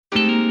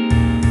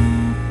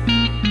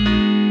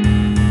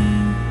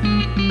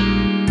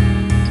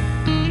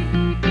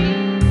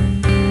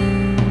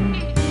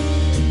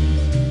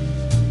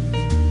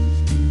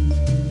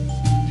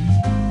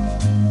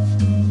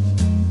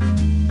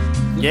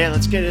Yeah,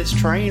 let's get this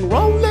train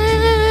rolling.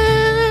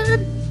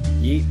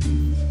 Yeet.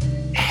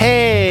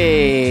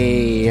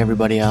 Hey,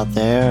 everybody out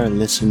there,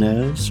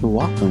 listeners,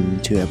 welcome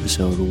to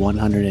episode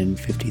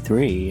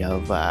 153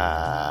 of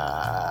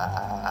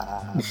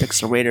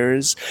Pixel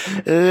Raiders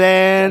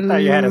I thought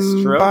you had a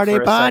stroke Party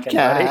for a second,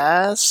 buddy.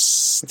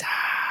 Podcast.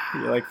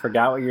 You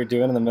forgot what you were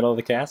doing in the middle of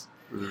the cast?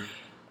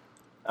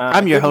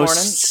 I'm your good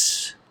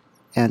host,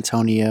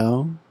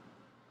 Antonio.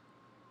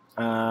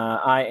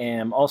 I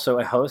am also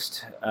a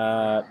host,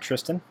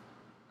 Tristan.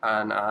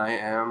 And I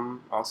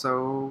am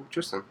also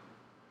Tristan.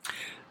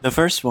 The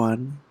first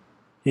one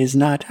is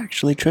not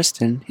actually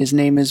Tristan. His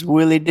name is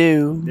Willie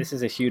Doo. This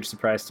is a huge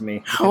surprise to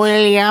me.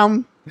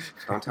 William.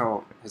 Don't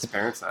tell his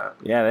parents that.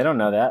 Yeah, they don't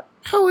know that.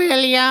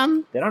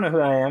 William. They don't know who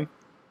I am.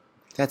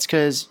 That's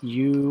because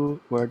you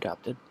were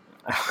adopted.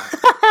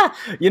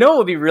 You know what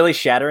would be really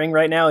shattering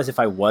right now is if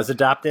I was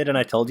adopted and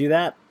I told you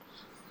that.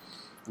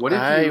 What if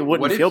I you,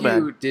 wouldn't what if feel bad.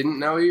 you didn't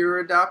know you were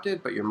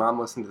adopted, but your mom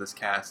listened to this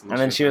cast? And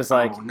then she was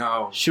like, oh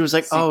no. She was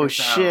like, oh,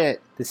 Secret's out."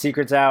 shit. The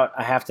secret's out.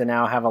 I have to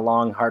now have a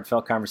long,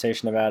 heartfelt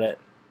conversation about it.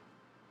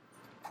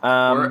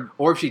 Or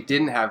if she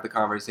didn't have the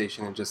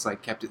conversation and just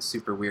like kept it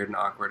super weird and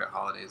awkward at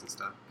holidays and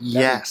stuff.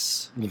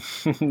 Yes.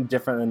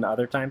 Different than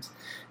other times.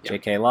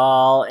 Yep. JK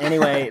lol.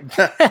 Anyway.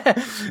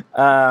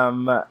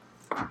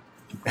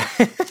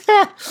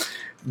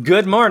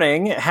 Good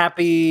morning.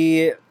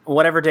 Happy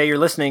whatever day you're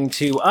listening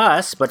to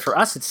us. But for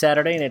us, it's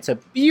Saturday, and it's a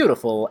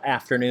beautiful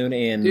afternoon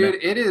in Dude,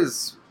 it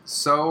is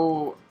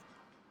so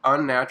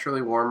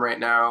unnaturally warm right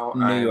now.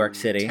 New York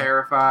City.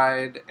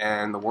 Terrified,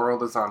 and the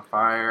world is on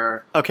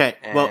fire. Okay,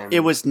 well, And-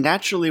 it was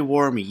naturally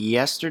warm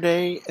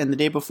yesterday and the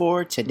day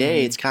before.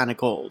 Today, it's kind of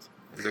cold.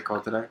 Is it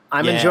cold today?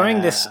 I'm Yeah.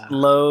 enjoying this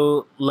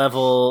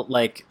low-level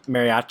like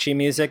mariachi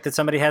music that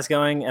somebody has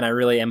going, and I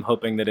really am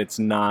hoping that it's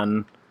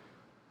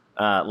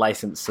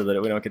non-licensed so that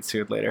we don't get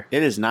sued later.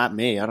 It is not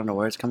me. I don't know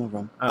where it's coming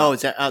from. Oh. Oh,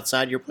 is that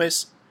outside your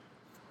place?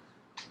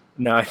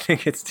 No, I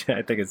think it's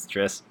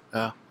Tris.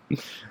 Oh.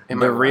 Am I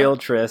The right? real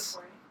Tris.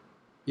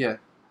 Yeah.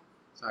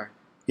 Sorry.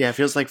 Yeah, it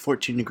feels like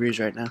 14 degrees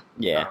right now.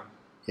 Yeah.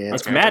 Yeah,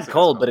 It's Okay, mad that's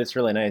cold, cold. but it's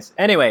really nice.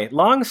 Anyway,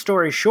 long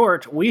story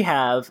short, we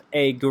have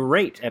a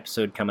great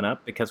episode coming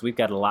up because we've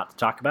got a lot to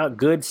talk about.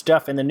 Good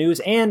stuff in the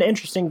news and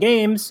interesting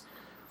games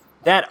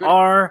that Good.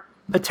 are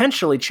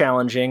potentially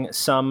challenging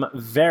some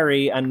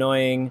very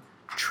annoying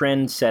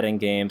trend-setting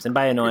games. And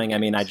by annoying, I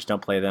mean I just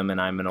don't play them and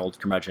I'm an old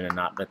curmudgeon, and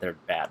not that they're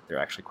bad. They're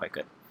actually quite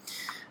good.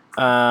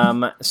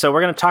 So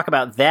we're going to talk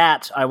about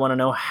that. I want to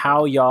know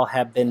how y'all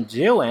have been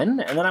doing,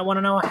 and then I want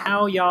to know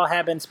how y'all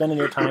have been spending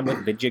your time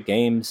with video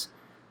games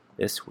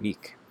this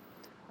week.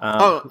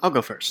 I'll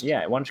go first.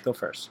 Yeah, why don't you go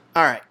first?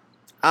 All right.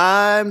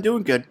 I'm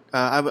doing good.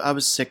 I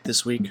was sick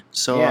this week,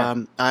 so Yeah.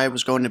 I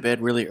was going to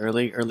bed really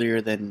early,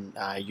 earlier than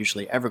I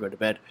usually ever go to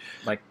bed.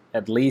 Like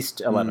at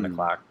least 11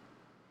 o'clock.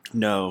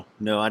 No,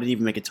 I didn't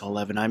even make it till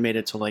 11. I made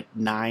it till like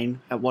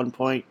 9 at one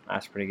point,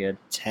 That's pretty good.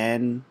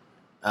 10.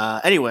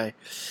 Anyway,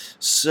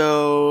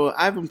 so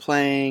I've been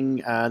playing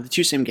the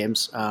two same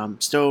games.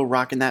 Still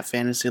rocking that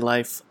fantasy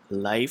life.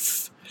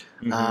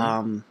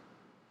 Mhm.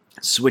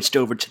 Switched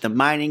over to the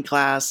mining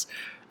class.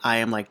 I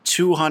am like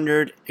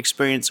 200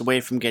 experience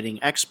away from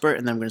getting expert,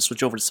 and then I'm going to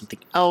switch over to something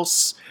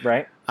else.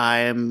 Right? I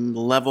am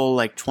level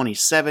like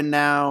 27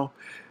 now.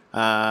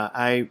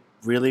 I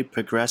really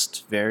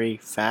progressed very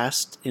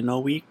fast in a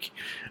week.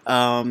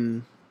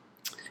 And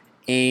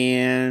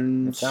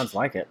It sounds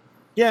like it.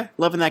 yeah,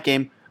 loving that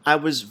game. I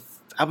was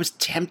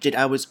tempted.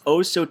 I was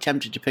oh so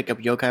tempted to pick up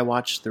Yokai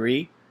Watch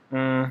 3,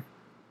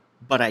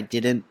 but I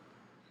didn't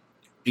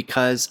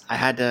because I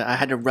had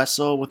to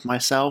wrestle with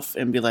myself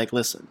and be like,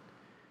 listen,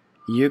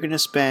 you're gonna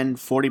spend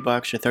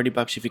 $40 or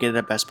 $30 if you get it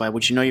at Best Buy,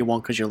 which you know you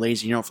won't because you're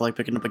lazy. You don't feel like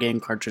picking up a game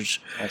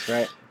cartridge. That's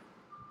right.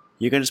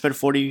 You're gonna spend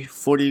 40,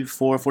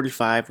 44,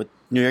 45 with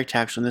New York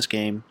tax on this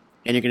game,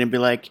 and you're gonna be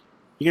like,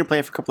 you're gonna play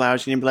it for a couple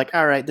hours. You're gonna be like,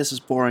 all right, this is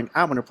boring.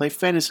 I want to play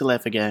Fantasy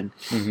Life again.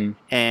 Mm-hmm.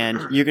 And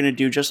you're going to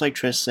do just like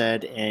Tris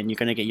said, and you're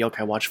going to get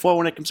Yokai Watch 4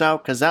 when it comes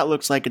out, because that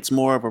looks like it's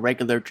more of a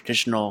regular,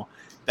 traditional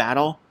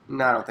battle.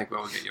 No, I don't think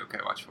Will will get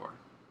Yokai Watch 4.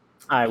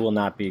 I will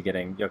not be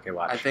getting Yokai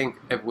Watch. I think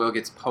if Will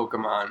gets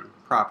Pokemon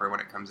proper when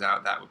it comes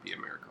out, that would be a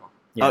miracle.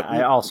 Yeah, Oh,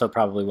 I also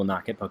probably will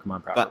not get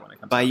Pokemon proper when it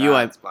comes by out. you,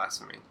 That's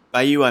blasphemy.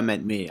 by you, I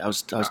meant me. I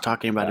was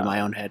talking about it in my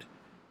own head.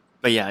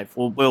 But yeah,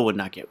 Will would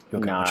not get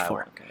Yokai No, Watch I 4.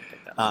 won't get that.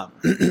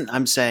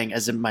 I'm saying,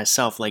 as in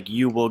myself, like,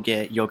 you will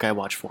get Yokai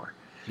Watch 4.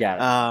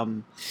 Got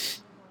it.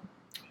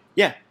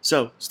 Yeah,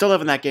 so still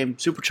loving that game.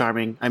 Super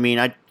charming. I mean,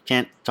 I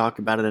can't talk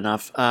about it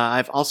enough.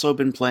 I've also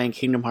been playing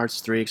Kingdom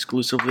Hearts 3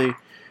 exclusively.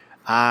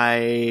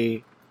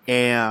 I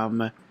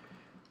am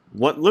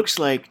what looks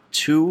like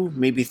 2,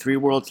 maybe 3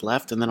 worlds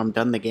left, and then I'm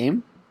done the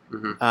game.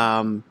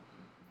 Mm-hmm.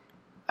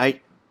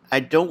 I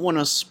don't want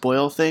to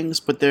spoil things,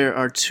 but there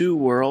are 2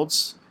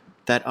 worlds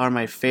that are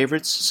my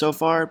favorites so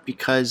far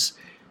because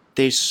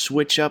they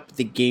switch up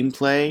the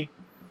gameplay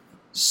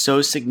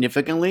so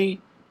significantly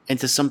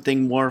into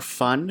something more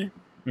fun.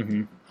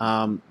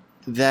 Mm-hmm.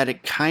 That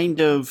it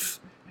kind of,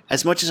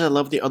 as much as I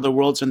love the other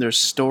worlds and their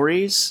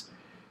stories,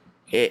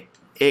 it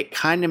it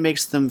kind of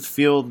makes them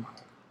feel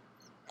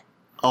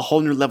a whole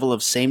new level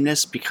of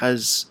sameness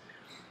because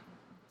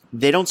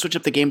they don't switch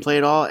up the gameplay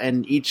at all,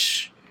 and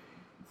each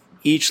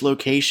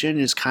location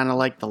is kind of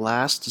like the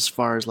last as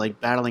far as like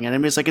battling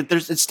enemies. Like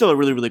it's still a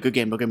really, really good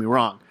game. Don't get me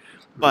wrong,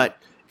 but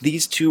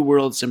these two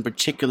worlds in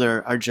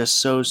particular are just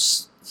so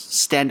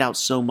stand out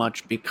so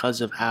much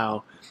because of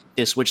how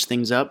they switch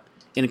things up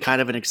in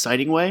kind of an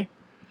exciting way.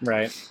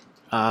 Right.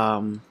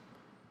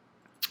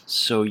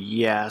 So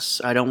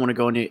yes, I don't want to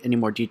go into any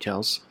more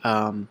details.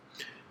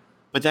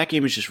 But that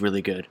game is just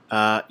really good.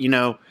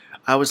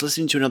 I was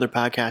listening to another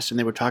podcast and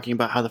they were talking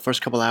about how the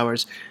first couple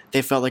hours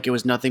they felt like it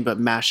was nothing but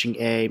mashing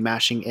A,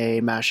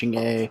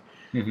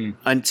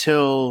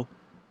 until,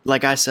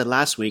 like I said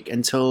last week,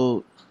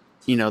 until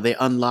they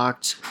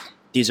unlocked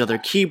these other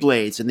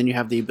keyblades, and then you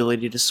have the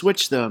ability to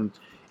switch them,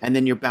 and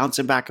then you're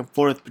bouncing back and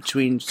forth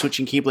between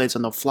switching keyblades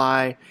on the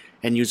fly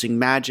and using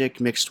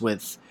magic mixed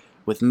with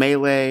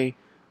melee,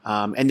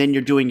 and then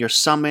you're doing your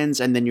summons,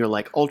 and then you're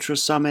like ultra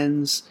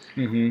summons.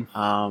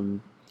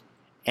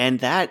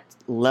 And that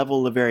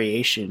level of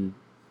variation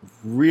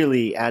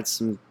really adds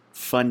some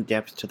fun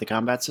depth to the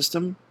combat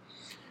system,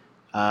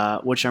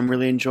 which I'm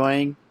really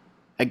enjoying.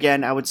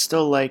 Again, I would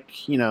still like,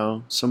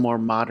 some more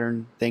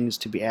modern things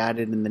to be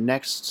added in the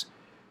next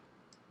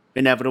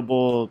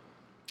inevitable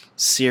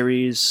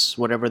series,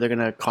 whatever they're going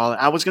to call it.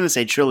 I was going to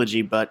say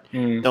trilogy, but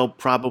they'll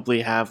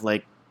probably have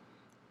like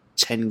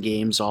 10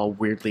 games all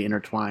weirdly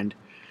intertwined.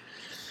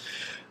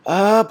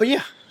 But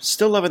yeah,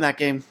 still loving that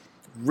game.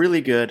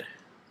 Really good.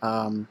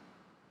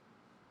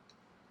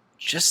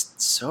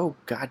 Just so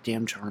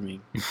goddamn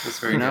charming. That's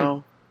very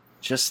good.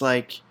 Just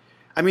like,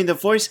 the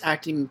voice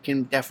acting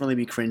can definitely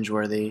be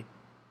cringeworthy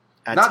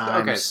at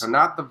times. Okay, so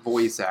not the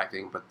voice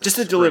acting, but just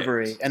the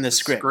delivery and the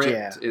script.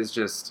 Yeah, is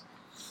just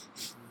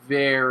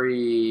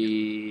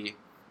very.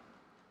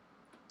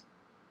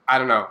 I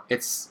don't know.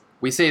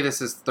 We say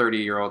this as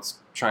 30-year-olds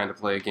trying to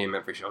play a game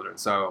meant for children,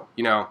 so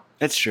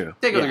that's true.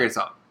 Take it with a grain of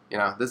salt.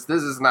 This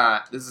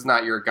is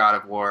not your God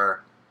of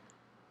War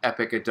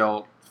epic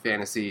adult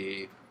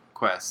fantasy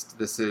quest.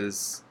 This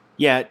is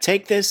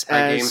take this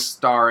as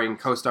a game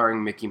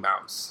co-starring Mickey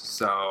Mouse.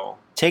 So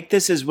take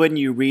this as when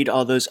you read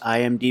all those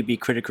IMDb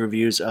critic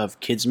reviews of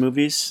kids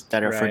movies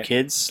that are for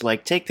kids.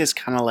 Like take this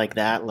kind of like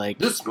that. Like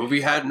this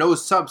movie had no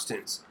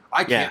substance.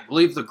 I can't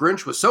believe the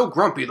Grinch was so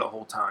grumpy the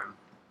whole time.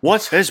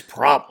 What's his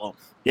problem?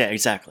 Yeah,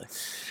 exactly.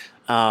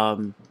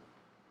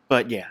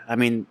 But yeah,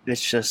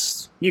 it's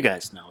just you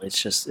guys know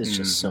it's just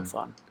so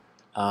fun.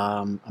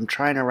 I'm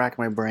trying to rack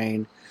my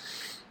brain.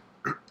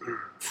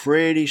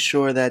 Pretty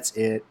sure that's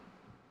it.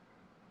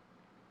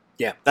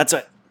 Yeah, that's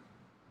it.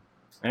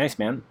 Nice,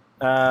 man.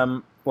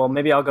 Well,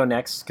 maybe I'll go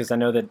next because I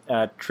know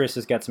that Tris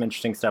has got some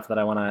interesting stuff that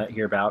I want to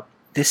hear about.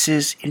 This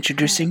is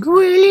introducing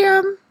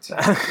William.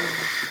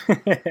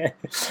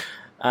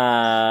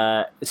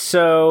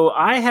 So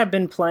I have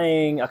been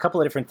playing a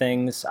couple of different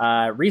things.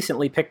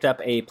 Recently picked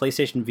up a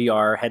PlayStation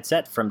VR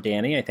headset from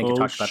Danny. I think I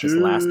talked about this the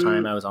last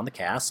time I was on the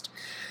cast.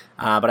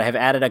 But I have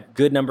added a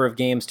good number of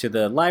games to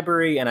the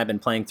library, and I've been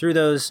playing through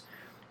those.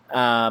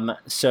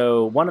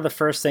 So one of the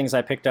first things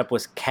I picked up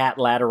was Cat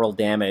Lateral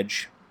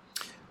Damage.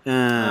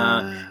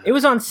 It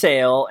was on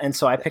sale, and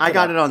so I picked it up. I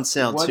got it on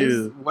sale,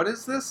 too. What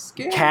is this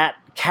game?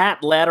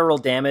 Cat Lateral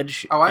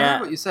Damage. Oh, I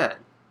heard what you said.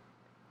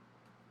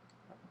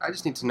 I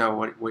just need to know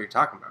what you're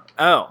talking about.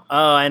 Oh,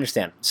 I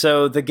understand.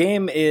 So the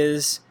game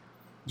is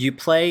you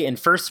play in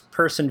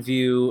first-person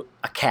view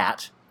a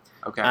cat.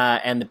 Okay.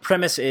 And the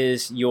premise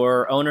is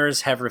your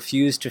owners have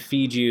refused to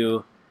feed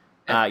you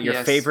your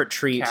favorite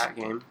treat. Cat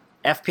game.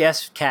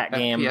 FPS cat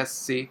game.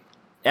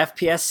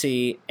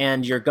 FPSC,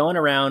 and you're going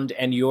around,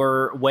 and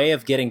your way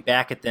of getting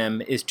back at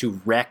them is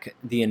to wreck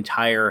the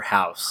entire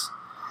house.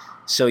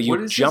 So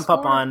you jump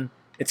up on...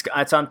 It's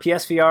on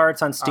PSVR,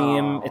 it's on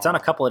Steam, It's on a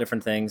couple of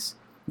different things.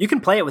 You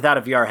can play it without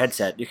a VR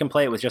headset. You can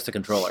play it with just a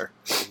controller.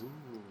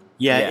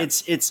 Yeah,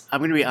 it's. I'm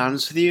going to be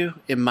honest with you.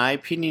 In my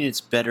opinion,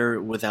 it's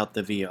better without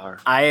the VR.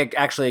 I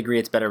actually agree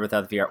it's better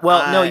without the VR.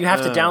 Well, no, you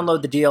have to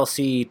download the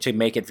DLC to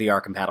make it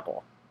VR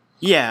compatible.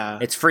 Yeah.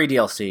 It's free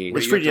DLC.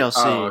 It's free DLC.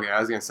 Oh, okay. I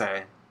was going to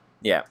say.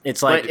 Yeah,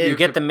 it's like you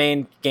get the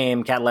main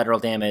game, Cat Lateral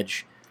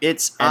Damage, and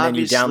then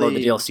you download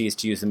the DLCs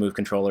to use the Move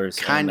controllers.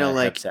 Kind of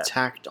like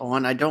tacked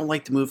on. I don't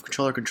like the Move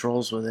controller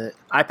controls with it.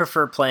 I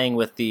prefer playing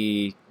with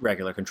the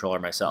regular controller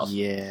myself.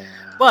 Yeah.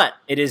 But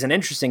it is an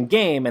interesting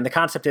game, and the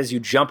concept is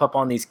you jump up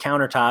on these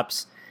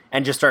countertops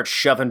and just start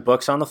shoving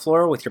books on the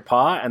floor with your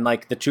paw, and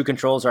like the two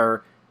controls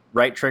are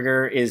right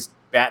trigger is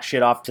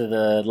batshit off to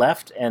the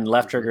left, and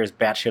left trigger is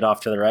batshit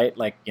off to the right,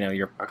 like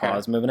your paw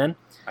is moving in.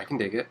 I can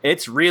dig it.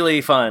 It's really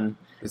fun.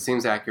 It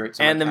seems accurate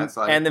to and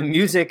the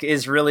music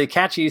is really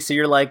catchy, so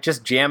you're like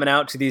just jamming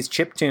out to these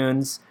chip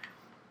tunes,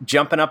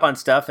 jumping up on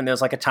stuff, and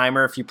there's like a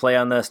timer if you play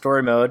on the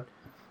story mode,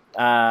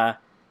 and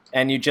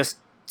you just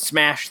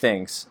smash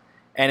things,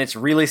 and it's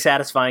really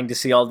satisfying to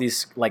see all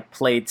these like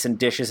plates and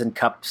dishes and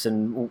cups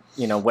and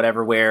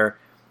whatever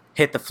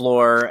hit the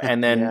floor,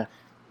 and then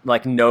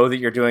like know that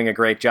you're doing a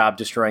great job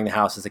destroying the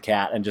house as a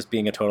cat and just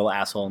being a total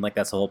asshole, and like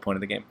that's the whole point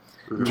of the game.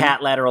 Mm-hmm.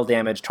 Cat lateral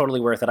damage, totally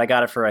worth it. I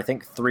got it for I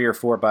think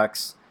 $3 or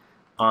 $4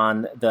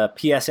 on the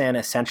PSN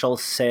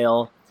Essentials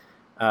sale.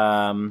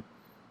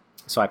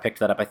 So I picked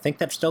that up. I think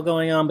that's still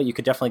going on, but you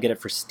could definitely get it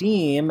for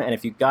Steam. And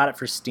if you got it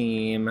for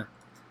Steam,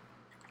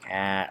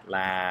 Cat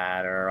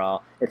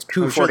Lateral, it's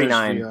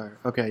 $2.49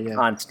 okay, yeah.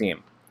 on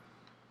Steam.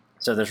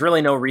 So there's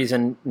really no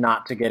reason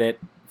not to get it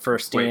for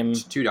Steam. Wait,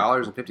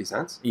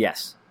 $2.50?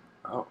 Yes.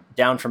 Oh.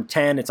 Down from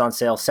 10, it's on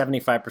sale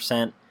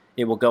 75%.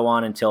 It will go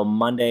on until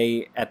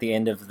Monday at the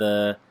end of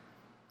the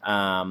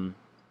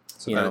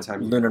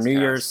Lunar New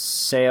Year's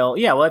sale.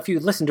 Yeah, well, if you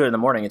listen to it in the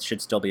morning, it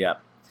should still be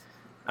up.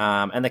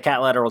 And the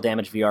Cat Lateral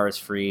Damage VR is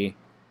free.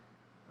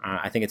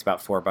 I think it's about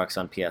 $4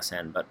 on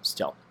PSN, but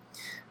still.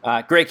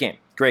 Great game.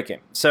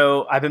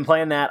 So I've been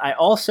playing that. I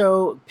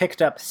also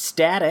picked up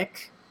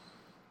Static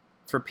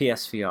for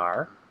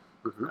PSVR.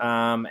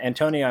 Mm-hmm.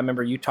 Antonio, I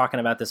remember you talking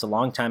about this a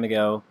long time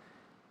ago.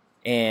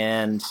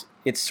 And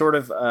it's sort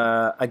of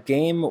a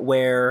game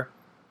where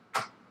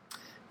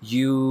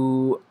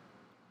you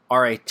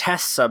are a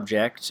test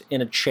subject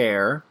in a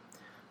chair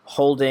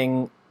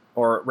holding,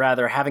 or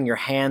rather having your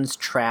hands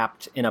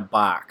trapped in a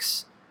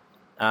box.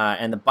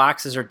 And the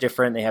boxes are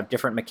different. They have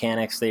different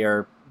mechanics. They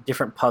are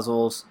different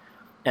puzzles.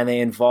 And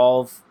they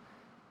involve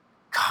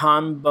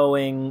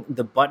comboing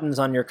the buttons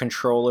on your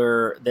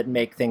controller that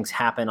make things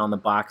happen on the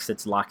box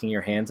that's locking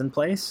your hands in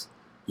place.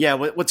 Yeah,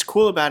 what's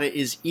cool about it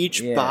is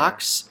each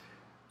box,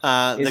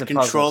 the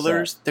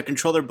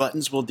controller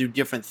buttons will do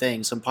different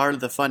things. And part of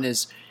the fun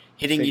is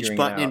hitting each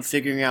button and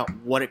figuring out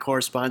what it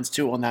corresponds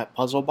to on that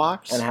puzzle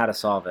box. And how to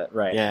solve it,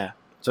 right. Yeah.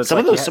 So it's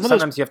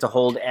sometimes you have to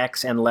hold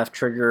X and left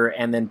trigger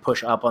and then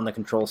push up on the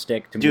control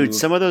stick to move. Dude,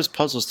 some of those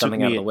puzzles took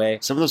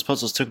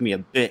me a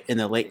bit in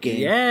the late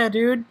game. Yeah,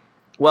 dude.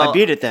 Well, I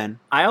beat it then.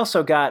 I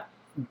also got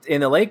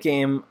in the late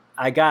game.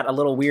 I got a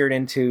little weird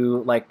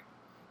into like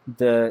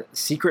the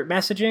secret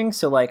messaging.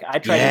 So like I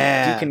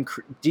tried to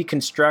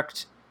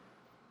deconstruct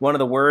one of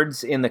the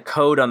words in the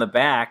code on the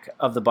back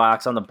of the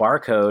box on the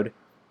barcode,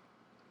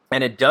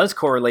 and it does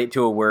correlate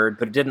to a word,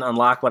 but it didn't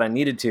unlock what I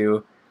needed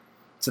to.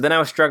 So then I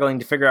was struggling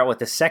to figure out what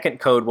the second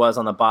code was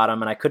on the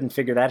bottom, and I couldn't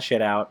figure that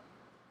shit out.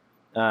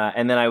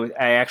 And then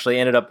I actually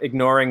ended up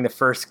ignoring the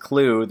first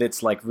clue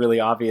that's like really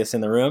obvious in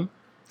the room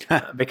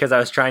because I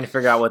was trying to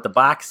figure out what the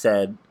box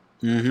said,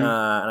 and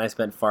I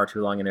spent far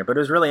too long in there. But it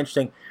was really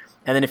interesting.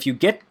 And then if you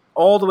get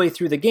all the way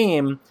through the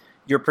game,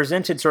 you're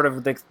presented sort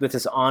of with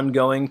this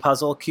ongoing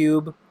puzzle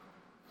cube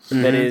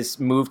that is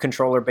move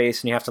controller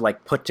based, and you have to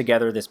like put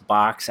together this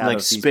box out of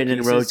these spin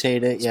and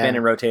rotate it, spin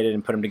and rotate it,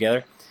 and put them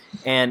together.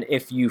 And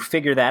if you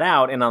figure that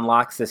out, it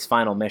unlocks this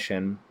final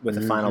mission with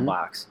the final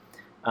box,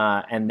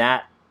 and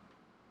that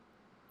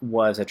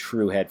was a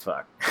true head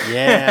fuck.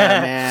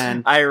 Yeah,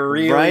 man, I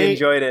really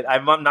enjoyed it.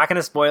 I'm not going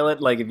to spoil it.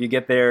 Like if you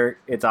get there,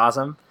 it's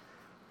awesome.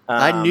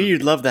 I knew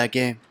you'd love that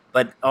game.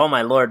 But oh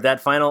my lord,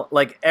 that final,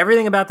 like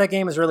everything about that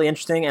game is really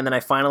interesting. And then I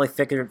finally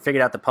figured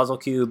out the puzzle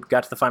cube,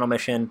 got to the final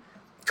mission,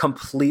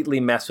 completely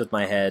messed with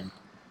my head.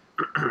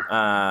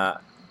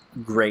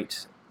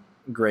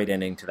 Great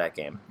ending to that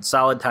game.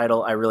 Solid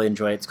title. I really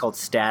enjoy it. It's called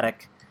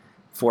Static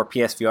for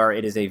PSVR.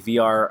 It is a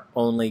VR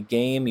only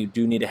game. You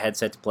do need a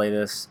headset to play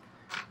this.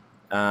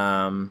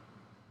 But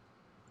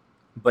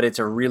it's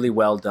a really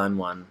well done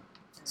one.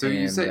 So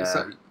you say,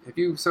 have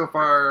you so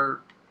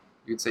far,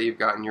 you'd say you've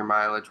gotten your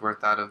mileage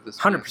worth out of this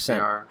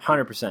 100%.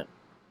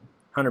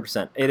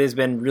 100%. It has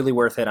been really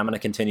worth it. I'm going to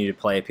continue to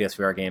play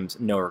PSVR games.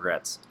 No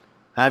regrets.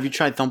 Have you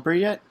tried Thumper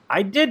yet?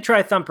 I did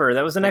try Thumper.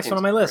 That was the next one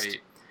on my list.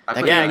 Great.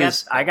 I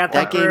got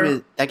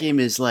Thumper. That game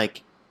is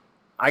like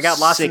I got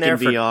lost in there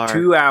for VR.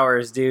 2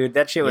 hours, dude.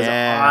 That shit was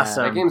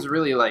awesome. That game's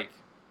really like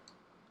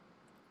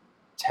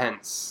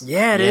tense.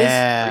 Yeah, it is.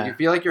 Like, you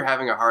feel like you're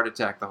having a heart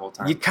attack the whole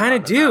time. You kind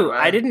of do.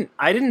 I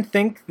didn't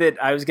think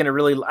that I was gonna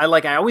really.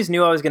 I always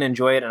knew I was gonna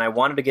enjoy it, and I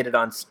wanted to get it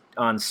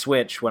on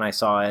Switch when I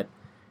saw it.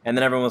 And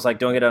then everyone was like,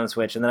 "Don't get it on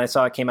Switch." And then I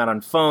saw it came out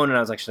on phone, and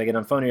I was like, "Should I get it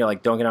on phone?" And you're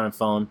like, "Don't get it on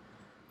phone."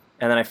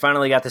 And then I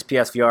finally got this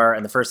PSVR,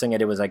 and the first thing I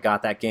did was I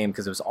got that game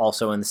because it was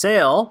also in the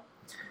sale.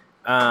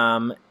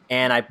 And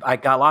I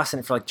got lost in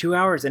it for like 2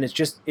 hours, and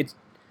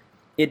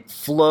it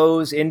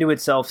flows into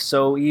itself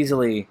so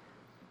easily,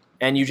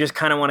 and you just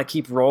kind of want to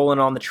keep rolling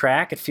on the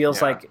track. It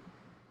feels like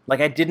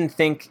I didn't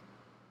think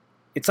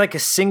it's like a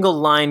single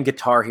line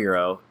Guitar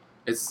Hero.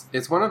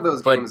 It's one of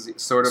those games,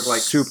 sort of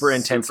like super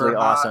intensely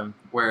awesome,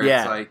 where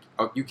it's like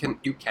you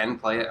can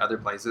play it other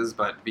places,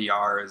 but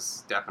VR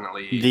is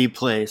definitely the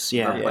place.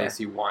 The place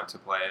you want to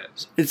play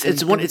it. It's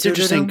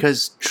interesting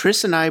because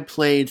Tris and I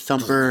played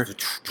Thumper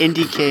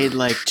Indiecade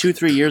like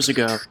 2-3 years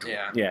ago.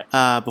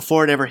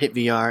 Before it ever hit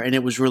VR, and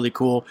it was really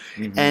cool.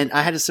 And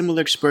I had a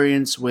similar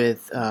experience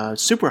with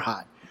Super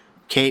Hot.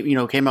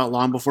 Came out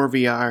long before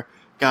VR.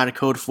 Got a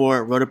code for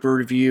it, wrote up a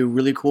review,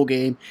 really cool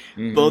game.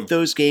 Both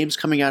those games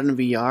coming out in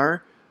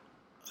VR,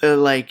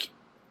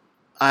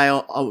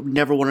 I'll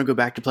never want to go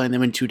back to playing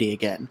them in 2D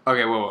again.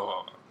 Okay,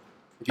 whoa.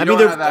 If you don't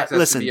have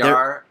access to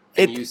VR,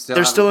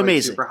 they're still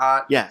amazing. Super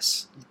Hot,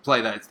 yes. Play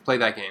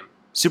that game.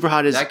 Super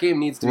Hot is that game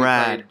needs to be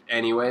rad. played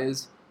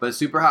anyways. But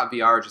Super Hot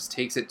VR just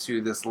takes it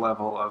to this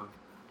level of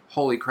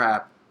holy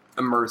crap,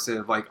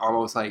 immersive, like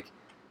almost like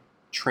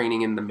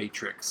training in the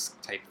Matrix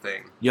type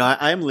thing. Yeah,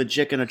 I am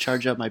legit gonna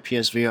charge up my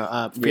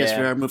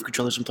PSVR Move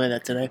controllers and play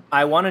that today.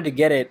 I wanted to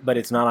get it, but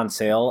it's not on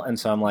sale, and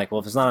so I'm like, well,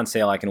 if it's not on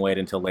sale, I can wait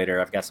until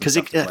later. I've got some. Because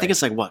stuff to I think play.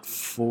 it's like what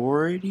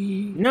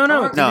 40? No,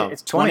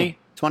 It's 20.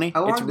 20.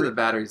 How long It's do the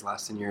batteries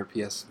last in your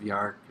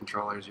PSVR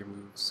controllers, your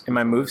moves? in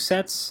my move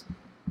sets.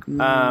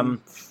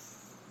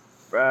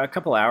 A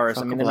couple hours.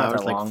 I mean, they're not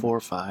that long. like 4 or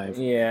 5.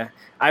 Yeah,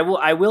 I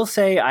will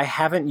say I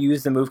haven't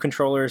used the move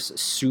controllers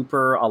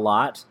super a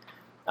lot.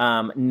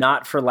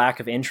 Not for lack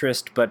of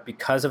interest, but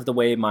because of the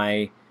way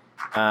my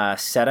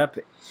setup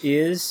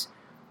is.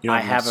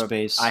 I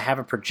have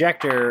a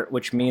projector,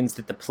 which means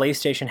that the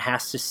PlayStation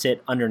has to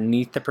sit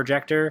underneath the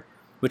projector,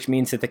 which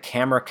means that the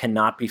camera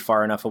cannot be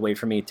far enough away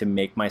from me to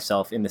make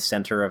myself in the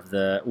center of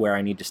the where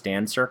I need to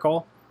stand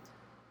circle.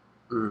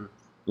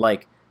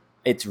 Like,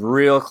 it's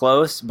real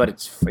close, but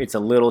it's a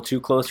little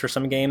too close for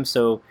some games.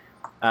 So,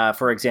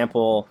 for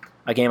example,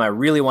 a game I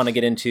really want to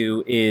get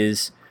into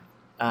is,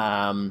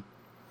 and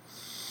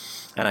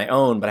I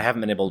own, but I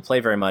haven't been able to play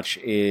very much,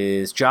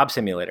 is Job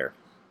Simulator.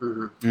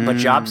 But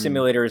Job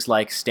Simulator is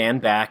like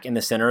stand back in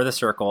the center of the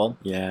circle,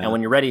 and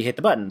when you're ready, hit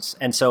the buttons.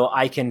 And so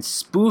I can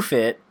spoof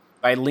it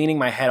by leaning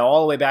my head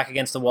all the way back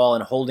against the wall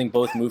and holding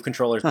both move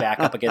controllers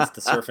back up against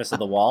the surface of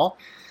the wall,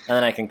 and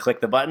then I can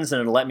click the buttons and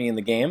it'll let me in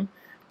the game.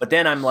 But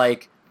then I'm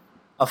like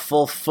a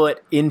full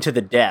foot into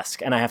the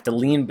desk, and I have to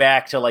lean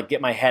back to like get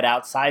my head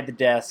outside the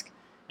desk,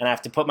 and I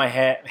have to put my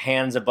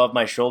hands above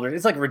my shoulders.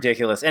 It's like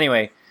ridiculous.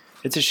 Anyway.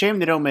 It's a shame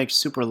they don't make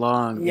super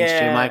long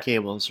HDMI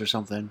cables or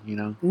something, you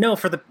know? No,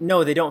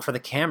 they don't for the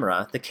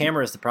camera. The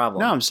camera is the problem.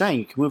 No, I'm saying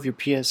you can move your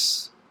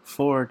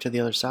PS4 to the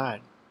other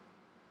side.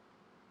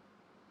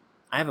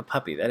 I have a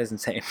puppy. That is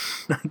insane.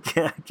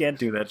 I can't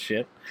do that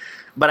shit.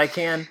 But I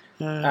can.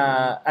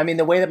 I mean,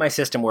 the way that my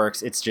system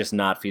works, it's just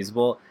not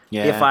feasible.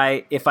 Yeah.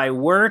 If I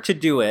were to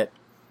do it,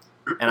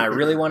 and I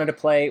really wanted to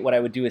play, what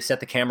I would do is set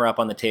the camera up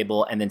on the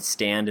table and then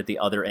stand at the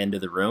other end of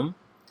the room.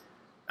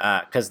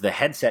 Because the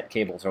headset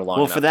cables are long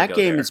enough. Well, for that to go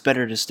game, there. it's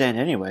better to stand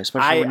anyway,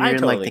 especially when you're in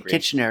totally like the agree.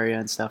 kitchen area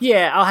and stuff.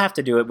 Yeah, I'll have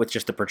to do it with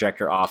just the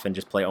projector off and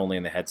just play only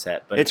in the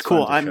headset. But it's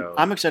cool. fun to show.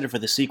 I'm excited for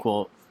the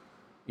sequel.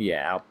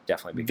 Yeah, I'll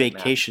definitely be getting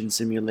Vacation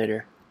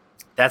Simulator.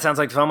 That sounds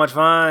like so much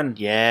fun.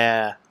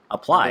 Yeah.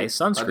 Apply Are the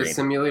sunscreen.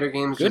 simulator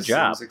games Good just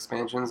job. Sims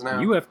expansions now?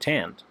 You have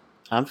tanned.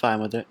 I'm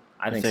fine with it.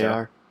 I think they so.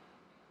 are.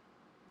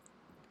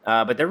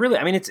 But they're really.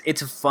 I mean,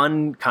 it's a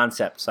fun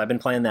concept. So I've been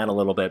playing that a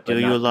little bit. But Do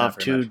you not love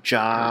very to much.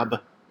 job?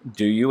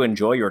 Do you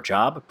enjoy your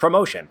job?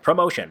 Promotion.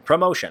 Anyway.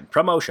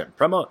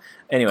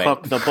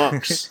 Cook the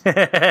books.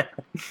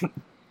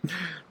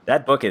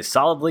 That book is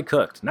solidly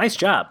cooked. Nice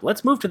job.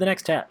 Let's move to the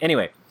next tab.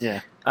 Anyway.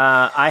 Yeah.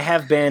 I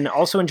have been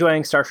also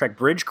enjoying Star Trek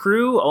Bridge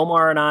Crew.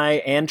 Omar and I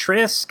and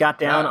Tris got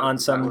down on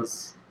That some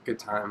was good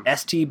time.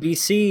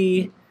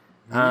 STBC.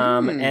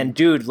 And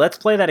dude, let's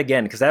play that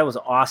again because that was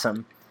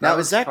awesome. Now,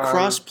 was is that fun.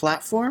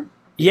 cross-platform?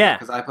 Yeah.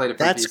 Because I played it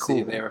from That's PC.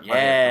 cool. They were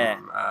playing Yeah. it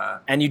from,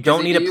 And you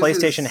don't it need a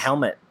uses- PlayStation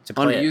helmet to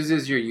play it.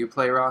 uses your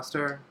Uplay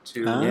roster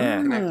to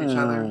Yeah. connect each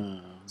other. Ah.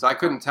 So I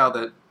couldn't tell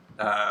that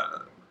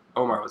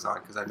Omar was on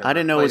because I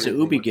didn't know it was an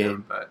Ubi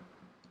game. But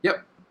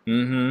yep.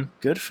 Mm-hmm.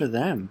 Good for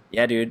them.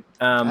 Yeah, dude.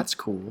 That's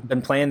cool.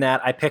 Been playing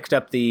that. I picked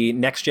up the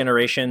Next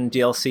Generation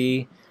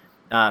DLC.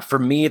 For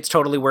me, it's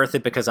totally worth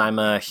it because I'm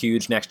a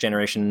huge Next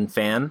Generation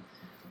fan.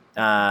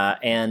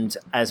 And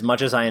as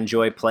much as I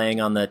enjoy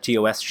playing on the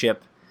TOS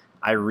ship,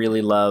 I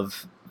really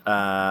love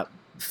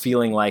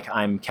feeling like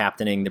I'm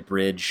captaining the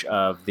bridge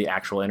of the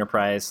actual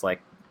Enterprise,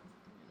 like,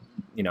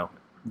 you know,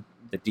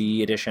 the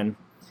D edition.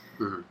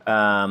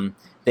 Mm-hmm.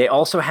 They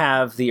also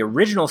have the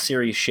original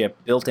series ship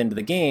built into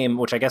the game,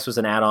 which I guess was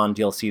an add-on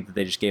DLC that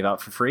they just gave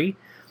out for free.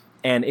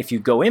 And if you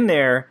go in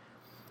there,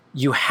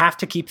 you have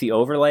to keep the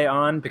overlay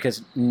on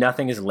because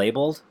nothing is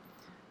labeled.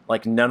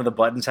 Like, none of the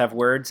buttons have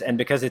words. And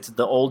because it's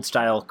the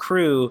old-style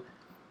crew,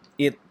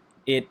 it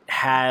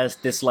has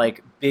this,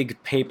 like,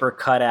 big paper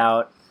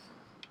cutout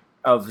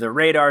of the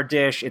radar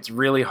dish. It's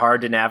really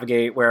hard to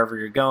navigate wherever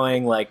you're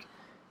going. Like,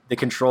 the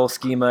control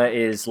schema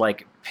is,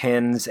 like,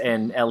 pins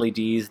and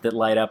LEDs that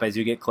light up as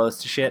you get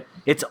close to shit.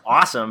 It's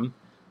awesome.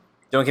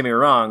 Don't get me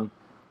wrong.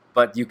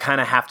 But you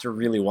kind of have to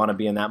really want to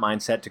be in that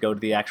mindset to go to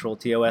the actual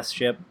TOS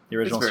ship, the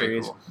original It's very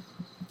series. cool.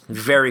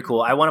 Very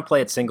cool. I want to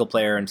play it single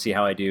player and see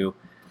how I do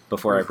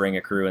before I bring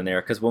a crew in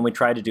there. Because when we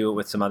tried to do it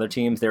with some other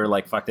teams, they were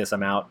like, fuck this,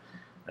 I'm out.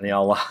 And they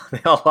all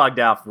logged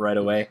off right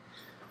away.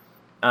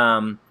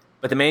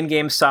 But the main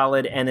game's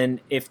solid. And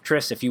then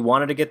if you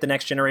wanted to get the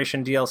Next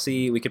Generation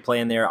DLC, we could play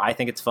in there. I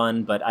think it's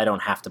fun, but I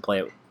don't have to play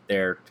it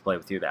there to play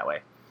with you that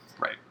way.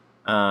 Right.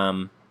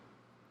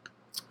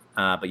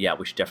 But yeah,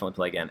 we should definitely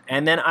play again.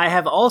 And then I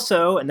have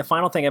also, and the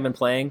final thing I've been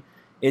playing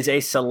is a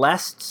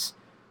Celeste's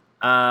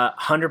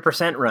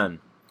 100% run.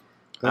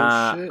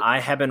 Oh, shit. I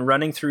have been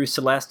running through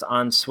Celeste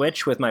on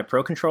Switch with my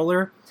Pro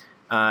Controller.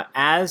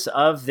 As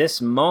of this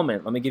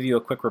moment, let me give you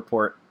a quick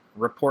report.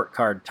 report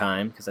card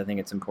time, because I think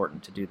it's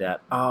important to do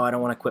that. Oh, I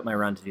don't want to quit my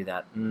run to do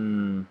that.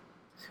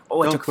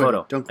 Oh, I took a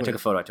photo.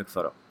 I took a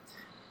photo.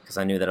 Because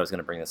I knew that I was going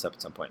to bring this up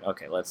at some point.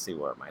 Okay, let's see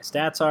where my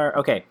stats are.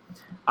 Okay,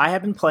 I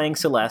have been playing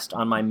Celeste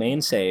on my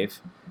main save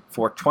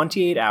for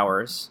 28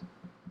 hours.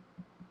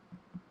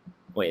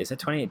 Wait, is it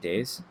 28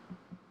 days?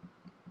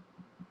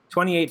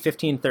 28,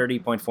 15,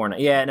 30.49.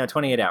 Yeah, no,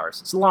 28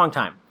 hours. It's a long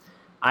time.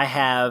 I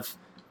have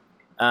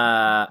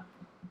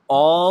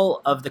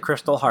all of the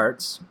crystal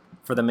hearts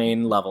for the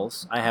main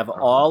levels. I have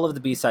all of the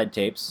B-side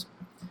tapes.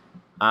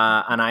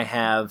 And I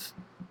have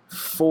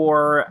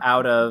 4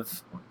 out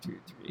of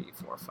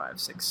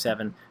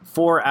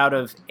 4 out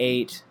of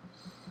 8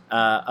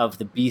 of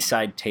the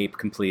B-side tape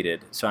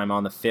completed. So I'm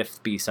on the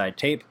 5th B-side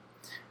tape,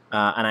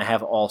 and I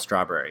have all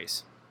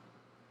strawberries.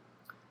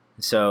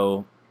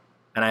 So,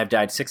 and I have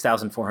died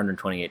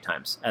 6,428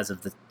 times as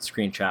of the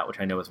screenshot, which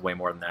I know is way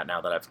more than that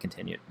now that I've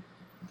continued.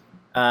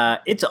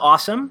 It's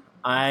awesome.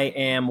 I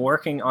am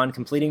working on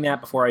completing that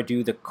before I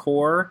do the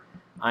core.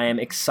 I am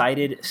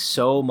excited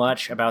so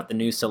much about the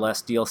new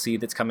Celeste DLC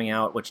that's coming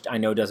out, which I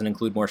know doesn't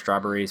include more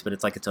strawberries, but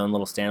it's like its own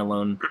little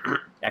standalone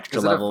extra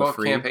level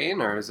free. Is it a full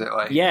campaign, or is it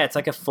like... Yeah, it's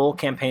like a full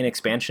campaign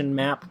expansion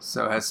map.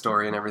 So it has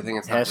story and everything?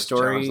 It's not just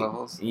challenge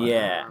levels?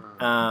 Yeah.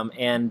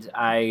 And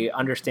I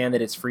understand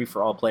that it's free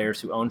for all players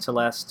who own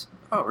Celeste.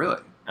 Oh, really?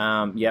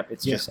 Yep,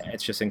 it's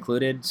just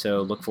included,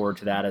 so look forward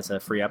to that as a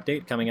free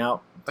update coming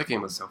out. That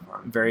game was so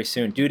fun. Very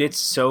soon. Dude, it's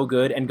so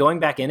good. And going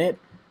back in it,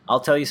 I'll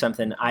tell you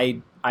something.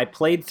 I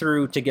played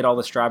through to get all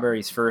the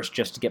strawberries first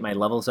just to get my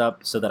levels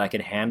up so that I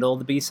could handle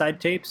the B-side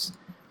tapes.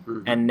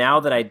 Mm-hmm. And now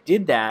that I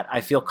did that,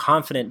 I feel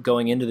confident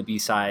going into the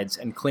B-sides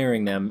and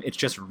clearing them. It's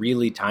just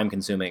really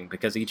time-consuming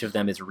because each of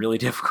them is really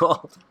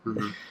difficult.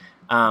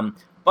 Mm-hmm.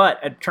 But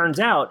it turns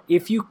out,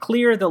 if you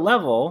clear the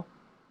level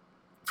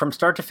from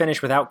start to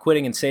finish without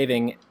quitting and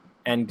saving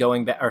and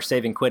going back, or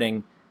saving,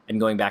 quitting, and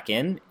going back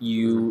in,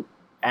 you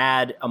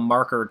add a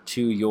marker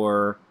to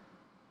your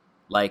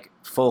like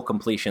full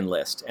completion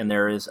list. And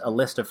there is a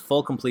list of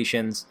full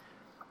completions,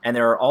 and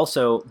there are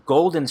also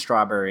golden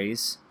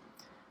strawberries,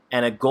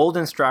 and a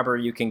golden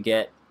strawberry you can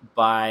get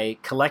by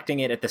collecting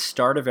it at the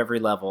start of every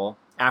level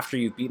after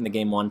you've beaten the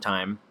game one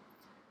time.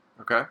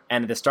 Okay.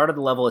 And at the start of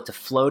the level, it's a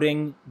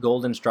floating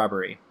golden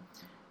strawberry.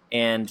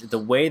 And the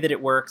way that it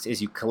works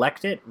is you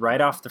collect it right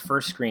off the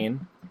first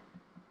screen,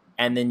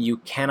 and then you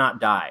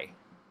cannot die.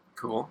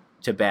 Cool.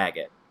 To bag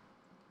it.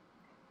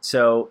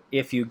 So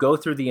if you go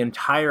through the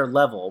entire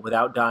level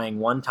without dying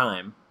one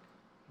time,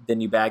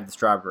 then you bag the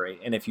strawberry.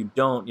 And if you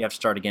don't, you have to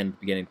start again at the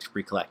beginning to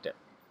recollect it.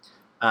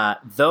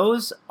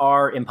 Those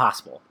are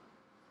impossible.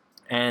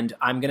 And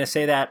I'm going to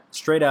say that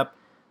straight up.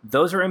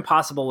 Those are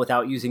impossible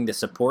without using the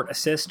support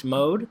assist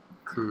mode.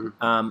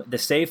 Mm-hmm. The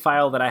save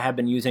file that I have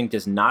been using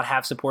does not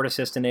have support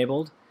assist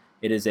enabled.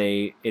 It is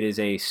a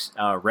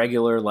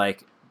regular,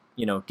 like,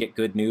 get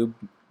good noob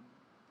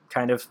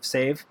kind of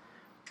save.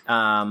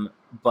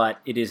 But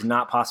it is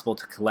not possible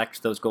to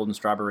collect those golden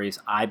strawberries,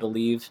 I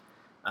believe,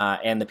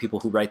 and the people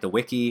who write the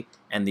wiki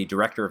and the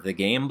director of the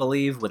game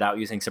believe, without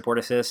using support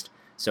assist.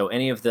 So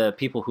any of the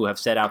people who have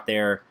said out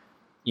there,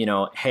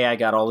 hey, I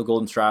got all the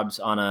golden straws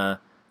on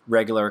a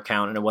regular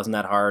account and it wasn't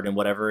that hard and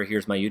whatever,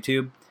 here's my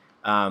YouTube,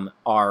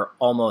 are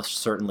almost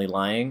certainly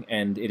lying,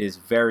 and it is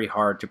very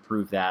hard to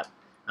prove that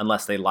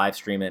unless they live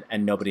stream it,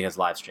 and nobody has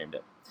live streamed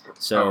it.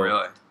 So,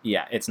 really?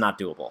 Yeah, it's not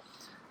doable.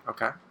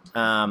 Okay.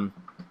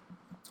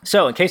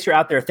 So in case you're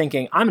out there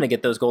thinking, I'm going to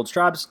get those gold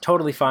straws,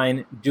 totally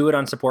fine. Do it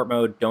on support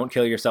mode. Don't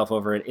kill yourself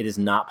over it. It is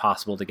not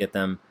possible to get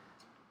them,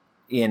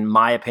 in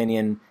my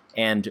opinion,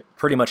 and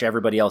pretty much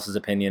everybody else's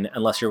opinion,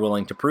 unless you're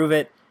willing to prove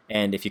it.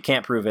 And if you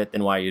can't prove it,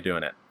 then why are you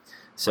doing it?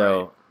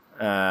 So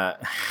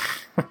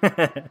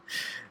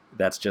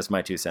that's just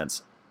my 2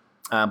 cents.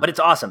 But it's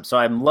awesome. So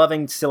I'm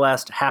loving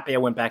Celeste. Happy I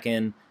went back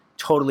in.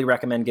 Totally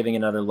recommend giving it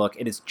another look.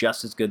 It is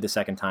just as good the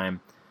second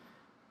time.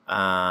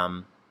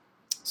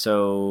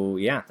 So,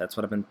 yeah, that's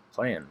what I've been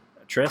playing.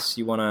 Tris,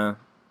 you want to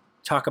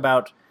talk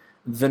about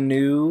the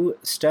new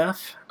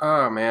stuff?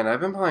 Oh, man, I've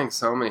been playing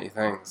so many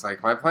things.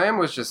 Like, my plan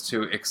was just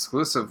to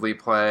exclusively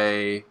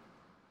play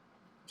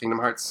Kingdom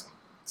Hearts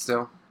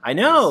still. I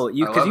know,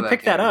 because you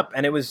picked that up,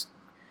 and it was...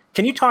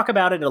 Can you talk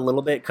about it a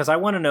little bit? Because I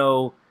want to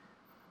know,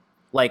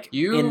 like,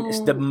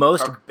 in the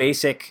most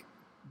basic...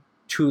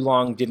 too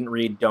long, didn't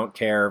read, don't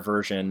care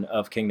version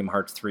of Kingdom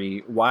Hearts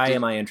 3. Why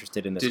am I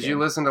interested in this game? Did you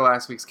listen to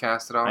last week's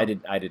cast at all? I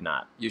did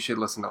not. You should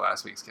listen to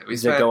last week's cast.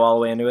 Does it go all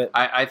the way into it?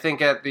 I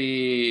think at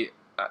the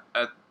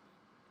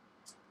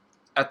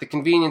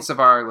convenience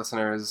of our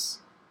listeners,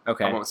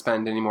 okay. I won't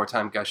spend any more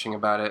time gushing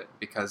about it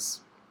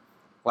because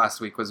last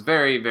week was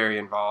very, very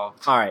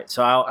involved. All right,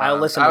 so I'll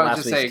listen to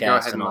last week's cast. I would just say go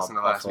ahead and listen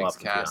to last week's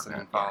cast and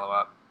then follow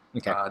up.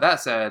 Okay. That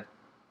said,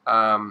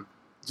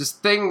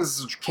 just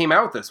things came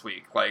out this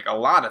week, like a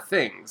lot of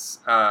things,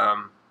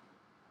 and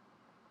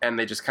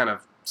they just kind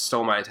of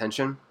stole my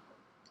attention.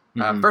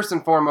 Mm-hmm. First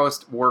and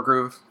foremost,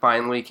 Wargroove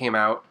finally came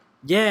out.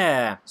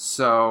 Yeah.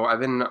 So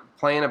I've been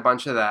playing a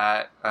bunch of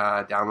that,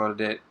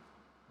 downloaded it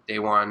day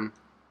one.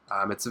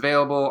 It's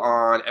available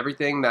on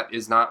everything that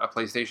is not a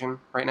PlayStation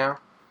right now.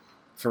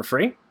 For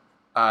free?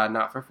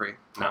 Not for free.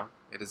 No,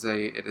 it is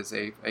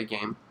a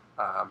game,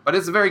 but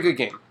it's a very good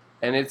game,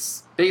 and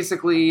it's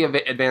basically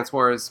Advance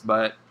Wars,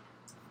 but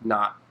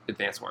not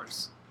Advance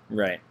Wars.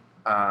 Right.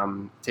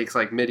 Takes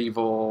like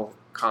medieval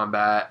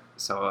combat,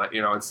 so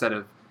instead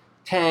of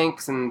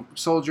tanks and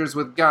soldiers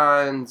with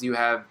guns, you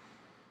have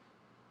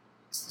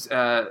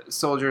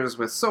soldiers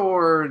with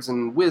swords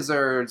and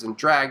wizards and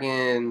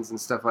dragons and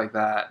stuff like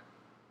that.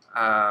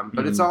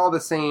 But it's all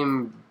the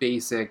same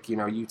basic,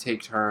 you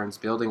take turns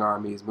building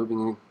armies,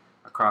 moving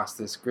across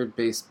this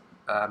grid-based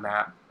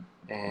map,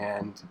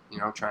 and,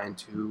 trying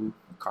to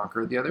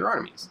conquer the other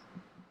armies.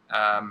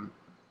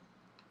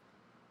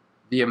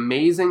 The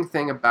amazing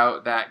thing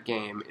about that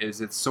game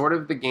is it's sort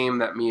of the game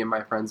that me and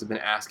my friends have been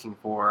asking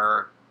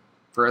for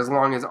as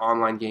long as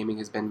online gaming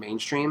has been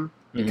mainstream,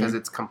 because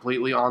it's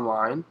completely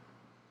online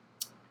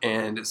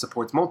and it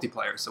supports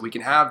multiplayer. So we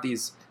can have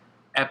these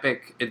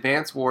epic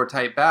Advance War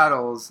type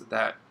battles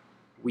that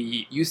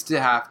we used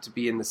to have to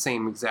be in the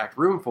same exact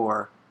room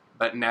for,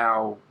 but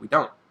now we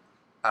don't.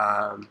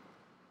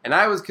 And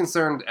I was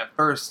concerned at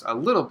first a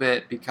little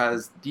bit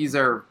because these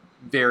are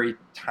very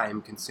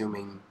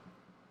time-consuming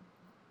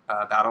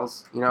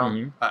battles.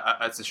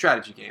 It's a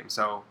strategy game,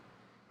 so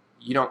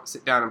you don't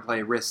sit down and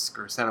play Risk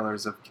or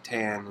Settlers of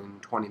Catan in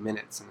 20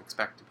 minutes and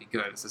expect to be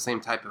good. It's the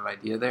same type of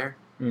idea there.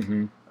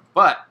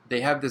 But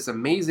they have this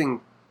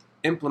amazing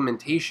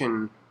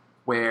implementation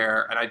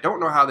where, and I don't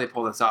know how they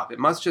pull this off. It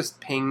must just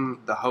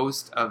ping the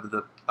host of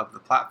the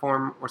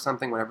platform or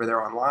something whenever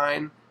they're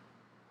online.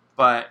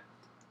 But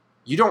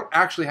you don't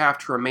actually have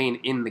to remain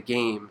in the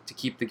game to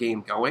keep the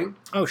game going.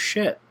 Oh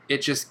shit!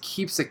 It just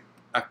keeps a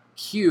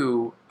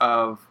queue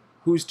of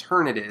whose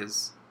turn it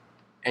is,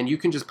 and you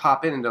can just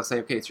pop in and they'll say,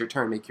 "Okay, it's your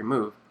turn. Make your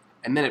move,"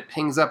 and then it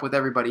pings up with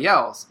everybody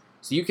else,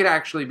 so you can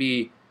actually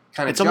be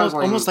kind of. It's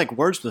almost like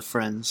Words with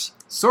Friends.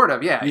 Sort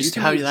of, yeah. You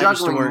can be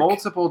juggling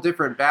multiple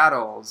different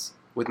battles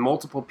with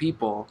multiple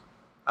people,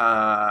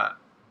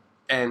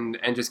 and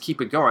just keep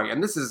it going.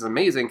 And this is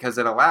amazing because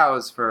it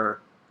allows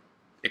for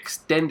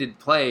extended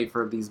play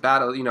for these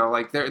battles.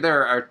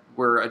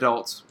 We're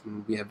adults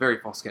and we have very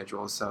full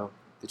schedules, so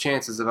the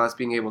chances of us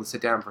being able to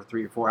sit down for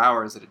 3 or 4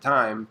 hours at a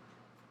time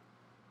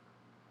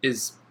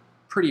is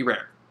pretty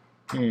rare.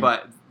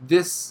 But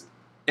this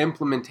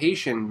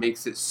implementation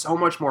makes it so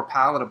much more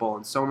palatable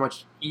and so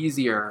much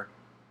easier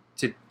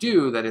to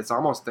do that it's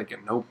almost like a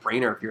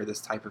no-brainer if you're this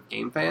type of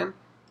game fan.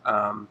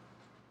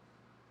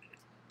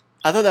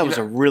 I thought that was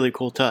a really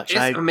cool touch.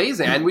 It's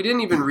amazing, and we didn't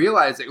even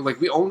realize it.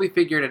 Like, we only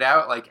figured it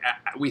out,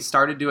 we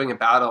started doing a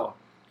battle,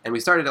 and we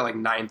started at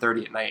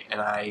 9:30 at night, and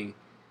I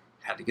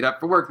had to get up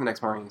for work the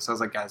next morning, so I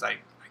was like, guys, I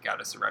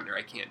gotta surrender,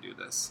 I can't do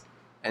this.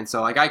 And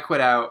so, I quit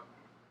out,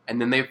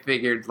 and then they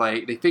figured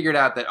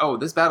out that,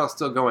 this battle's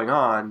still going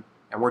on,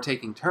 and we're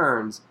taking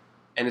turns,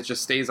 and it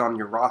just stays on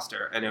your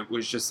roster, and it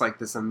was just,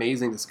 this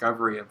amazing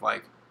discovery of, I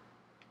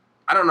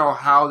don't know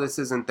how this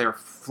isn't their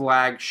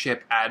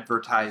flagship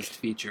advertised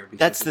feature.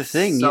 That's the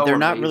thing. So they're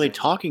not amazing. really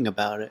talking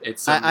about it.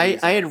 It's I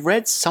had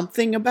read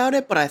something about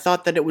it, but I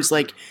thought that it was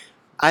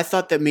I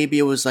thought that maybe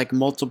it was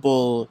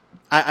multiple.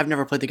 I've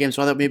never played the game,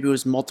 so I thought maybe it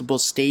was multiple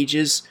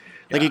stages.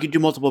 You could do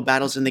multiple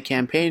battles in the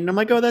campaign. And I'm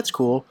like, oh, that's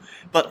cool.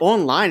 But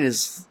online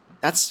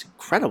that's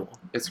incredible.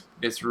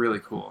 It's really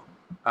cool.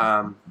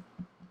 On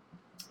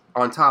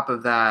top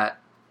of that,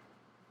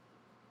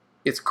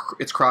 it's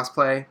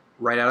crossplay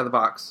right out of the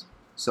box.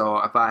 So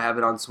if I have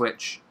it on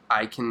Switch,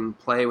 I can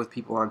play with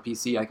people on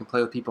PC. I can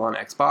play with people on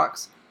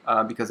Xbox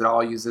because it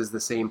all uses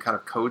the same kind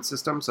of code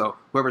system. So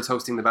whoever's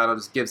hosting the battle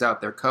just gives out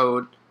their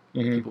code.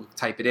 People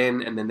type it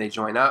in, and then they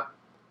join up,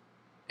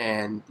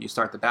 and you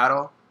start the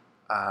battle.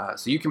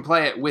 So you can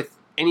play it with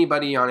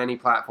anybody on any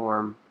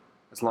platform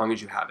as long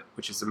as you have it,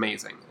 which is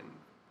amazing and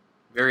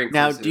very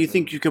inclusive. Now, do you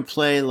think you could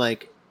play,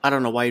 I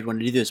don't know why you'd want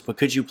to do this, but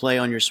could you play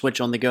on your Switch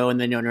on the go and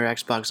then on your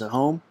Xbox at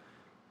home?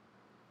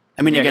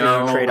 I mean, trade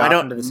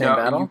off into the same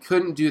battle? You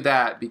couldn't do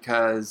that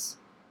because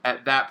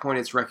at that point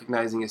it's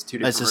recognizing as two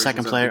different as a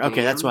second player.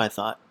 Okay, that's what I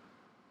thought.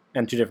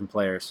 And 2 different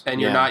players.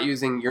 And you're not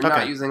using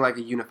a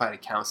unified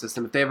account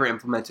system. If they ever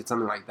implemented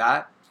something like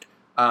that,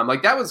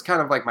 that was kind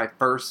of my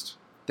first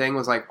thing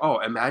was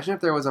imagine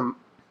if there was and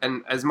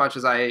as much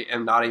as I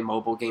am not a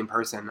mobile game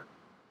person,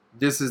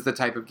 this is the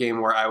type of game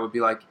where I would be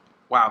like,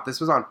 wow, if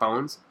this was on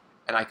phones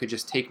and I could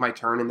just take my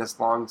turn in this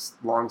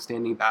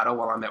long-standing battle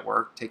while I'm at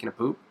work taking a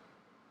poop,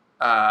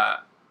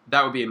 that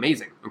would be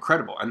amazing,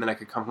 incredible. And then I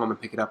could come home and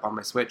pick it up on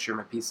my Switch or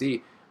my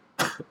PC.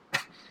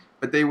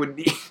 But they would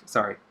need,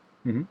 sorry,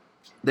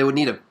 they would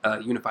need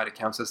a unified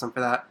account system for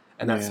that,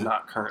 and that's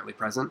not currently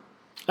present.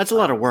 That's a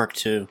lot of work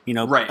too,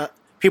 Right.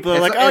 People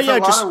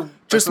are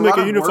just make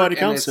a unified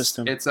account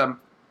system. It's a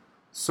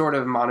sort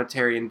of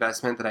monetary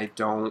investment that I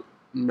don't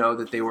know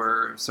that they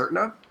were certain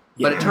of.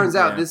 But it turns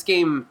out this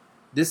game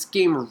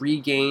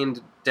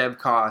regained dev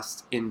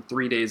cost in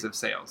 3 days of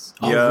sales.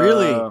 Oh,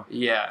 really?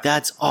 Yeah.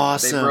 That's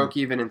awesome. They broke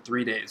even in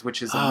 3 days,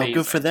 which is amazing. Oh,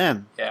 good for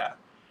them. Yeah.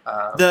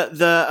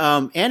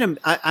 I'm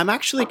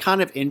actually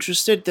kind of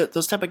interested that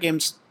those type of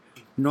games.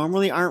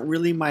 normally aren't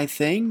really my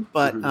thing,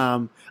 but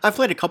I've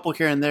played a couple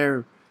here and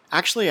there.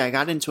 Actually, I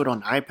got into it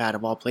on iPad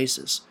of all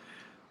places,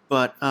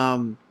 but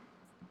I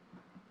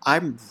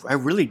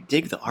really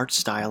dig the art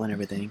style and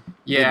everything.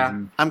 Yeah,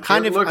 I'm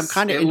kind of it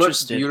interested.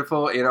 looks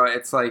beautiful. You know,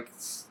 it's like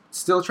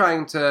still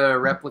trying to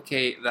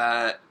replicate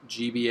that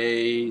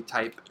GBA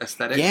type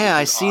aesthetic. Yeah,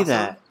 I see awesome.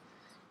 that.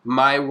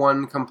 My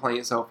one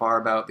complaint so far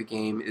about the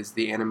game is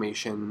the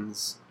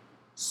animations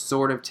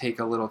sort of take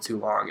a little too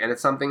long, and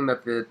it's something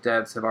that the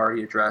devs have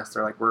already addressed.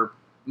 They're like, we're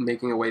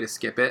making a way to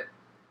skip it,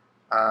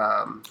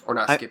 or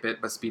not skip it,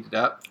 but speed it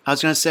up. I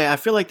was gonna say, I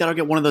feel like that'll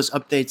get one of those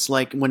updates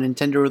like when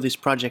Nintendo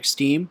released Project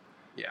Steam.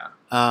 Yeah.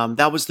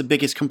 That was the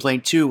biggest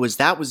complaint too.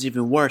 That was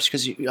even worse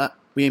because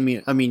I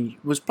mean,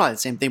 it was probably the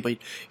same thing, but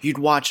you'd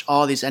watch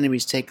all these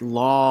enemies take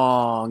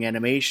long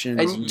animations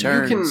and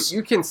turns.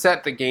 You can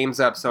set the games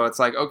up so it's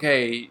like,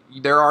 okay,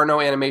 there are no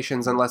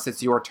animations unless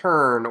it's your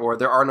turn, or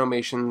there are no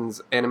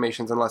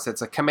animations unless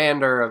it's a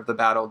commander of the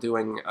battle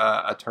doing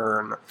a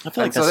turn. I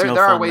feel like so that's there fun,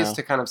 are ways though.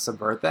 to kind of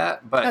subvert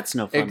that, but That's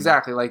no fun.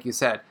 Exactly like you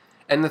said.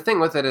 And the thing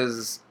with it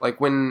is,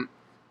 like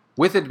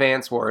with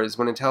Advance Wars,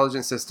 when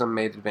Intelligent System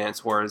made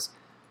Advance Wars,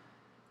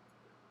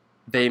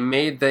 they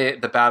made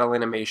the battle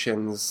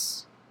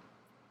animations.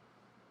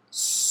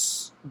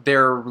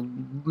 They're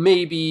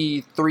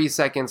maybe 3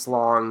 seconds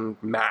long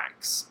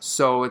max,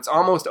 so it's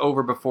almost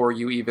over before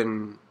you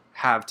even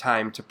have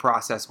time to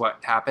process what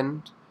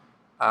happened,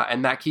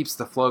 and that keeps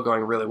the flow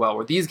going really well.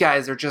 Where these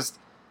guys are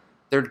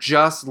they're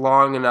just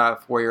long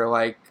enough where you're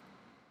like,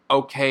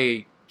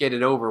 okay, get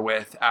it over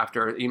with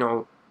after,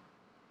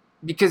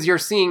 because you're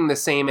seeing the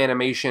same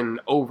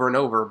animation over and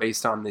over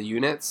based on the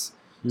units.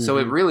 So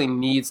it really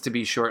needs to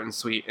be short and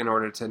sweet in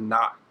order to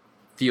not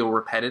feel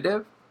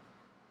repetitive.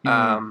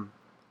 So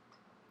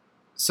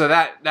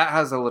that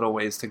has a little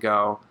ways to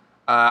go.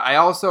 I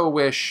also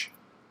wish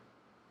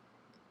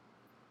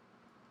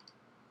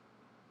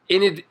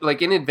in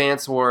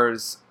Advance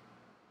Wars,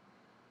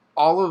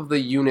 all of the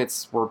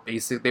units were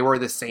they were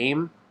the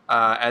same,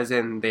 as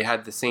in they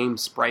had the same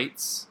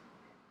sprites,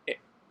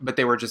 but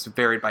they were just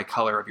varied by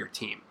color of your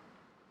team.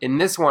 In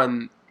this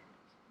one,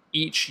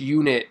 each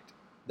unit,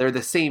 they're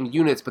the same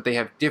units, but they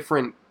have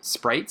different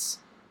sprites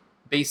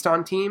based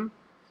on team.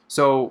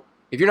 So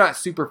if you're not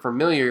super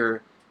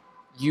familiar,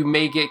 you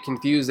may get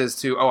confused as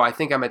to, oh, I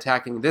think I'm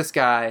attacking this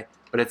guy,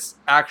 but it's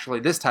actually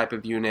this type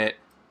of unit,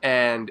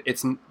 and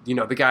it's,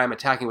 the guy I'm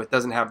attacking with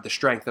doesn't have the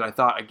strength that I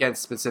thought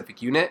against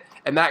specific unit,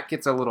 and that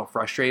gets a little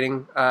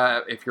frustrating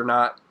if you're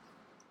not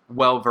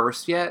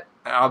well-versed yet.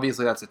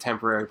 Obviously, that's a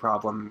temporary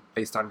problem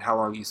based on how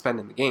long you spend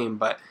in the game,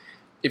 but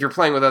if you're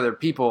playing with other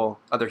people,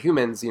 other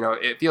humans,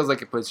 it feels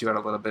like it puts you at a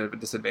little bit of a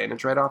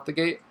disadvantage right off the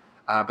gate.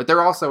 But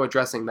they're also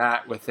addressing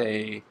that with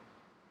a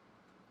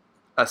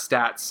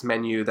stats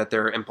menu that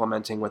they're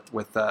implementing with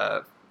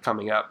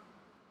coming up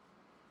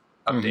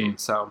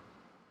update. So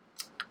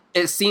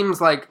it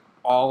seems like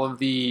all of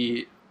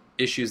the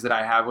issues that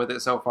I have with it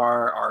so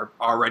far are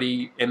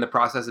already in the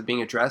process of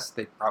being addressed.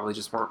 They probably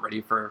just weren't ready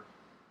for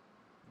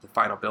the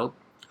final build.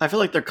 I feel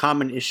like they're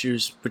common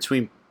issues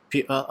between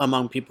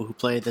among people who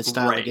play this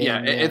style of game.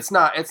 Yeah, it's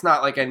not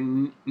like a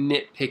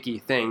nitpicky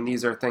thing.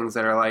 These are things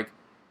that are like,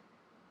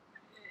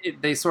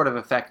 they sort of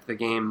affect the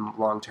game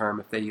long term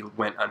if they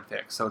went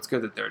unfixed. So it's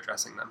good that they're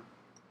addressing them.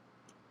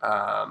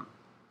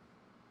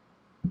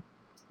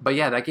 But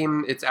yeah, that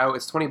game, it's out.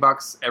 It's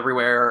 $20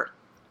 everywhere.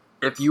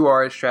 If you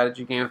are a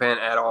strategy game fan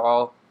at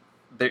all,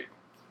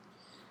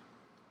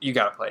 you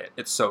gotta play it.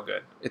 It's so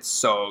good. It's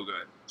so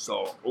good.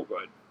 So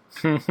good.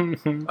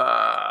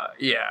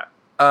 Yeah.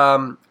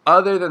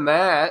 Other than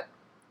that,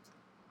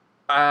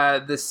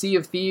 the Sea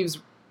of Thieves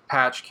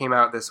patch came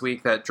out this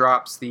week that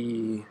drops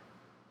the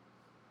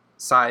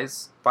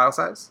file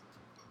size.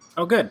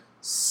 Oh, good.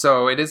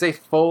 So it is a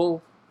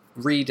full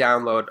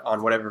re-download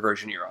on whatever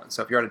version you're on.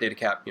 So if you're on a data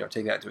cap,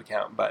 take that into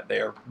account. But they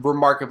are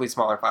remarkably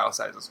smaller file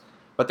sizes.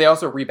 But they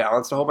also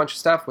rebalanced a whole bunch of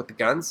stuff with the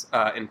guns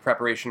in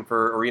preparation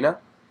for Arena.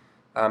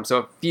 So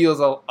it feels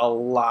a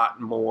lot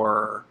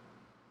more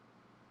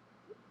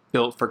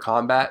built for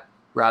combat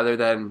rather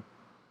than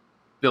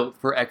built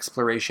for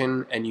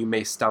exploration, and you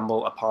may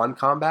stumble upon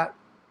combat,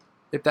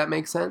 if that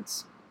makes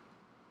sense.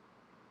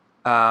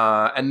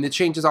 And the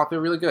changes all feel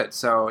really good.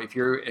 So if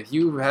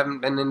you haven't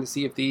been into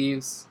Sea of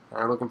Thieves and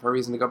are looking for a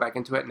reason to go back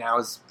into it, now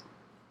is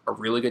a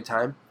really good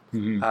time.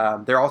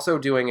 They're also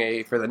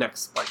doing for the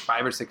next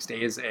 5 or 6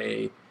 days,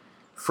 a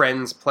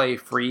friends play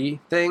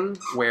free thing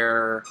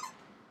where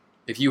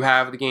if you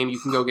have the game, you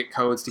can go get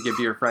codes to give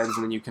to your friends,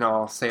 and then you can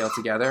all sail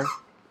together.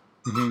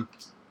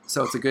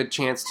 So it's a good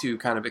chance to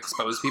kind of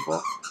expose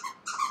people.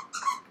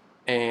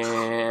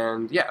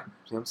 And yeah,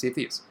 Sea of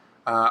Thieves.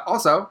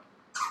 Also,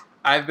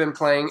 I've been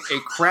playing a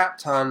crap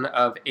ton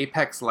of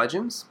Apex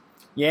Legends.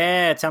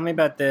 Yeah, tell me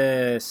about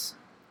this.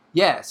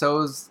 Yeah, so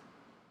it was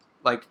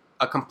like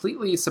a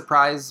completely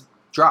surprise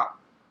drop.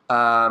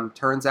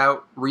 Turns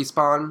out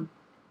Respawn,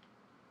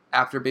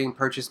 after being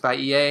purchased by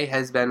EA,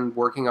 has been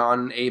working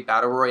on a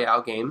Battle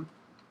Royale game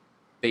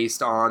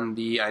based on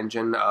the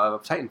engine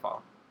of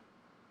Titanfall.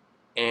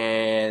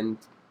 And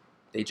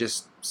they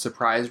just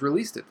surprise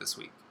released it this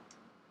week.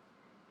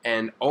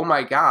 And oh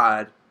my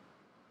god,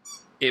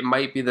 it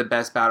might be the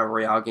best Battle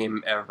Royale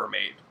game ever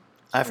made.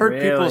 I've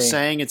heard people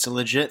saying it's a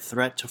legit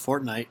threat to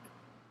Fortnite.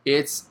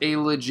 It's a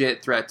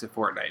legit threat to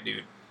Fortnite,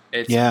 dude.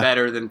 It's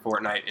better than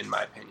Fortnite, in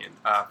my opinion.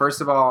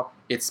 First of all,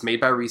 it's made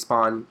by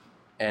Respawn,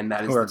 and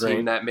that is the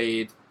team that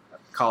made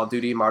Call of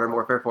Duty Modern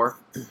Warfare 4.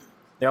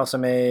 They also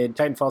made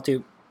Titanfall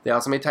 2. They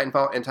also made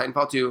Titanfall and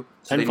Titanfall 2.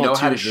 So they Titanfall know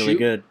 2 how to is shoot, really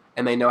good.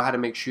 and they know how to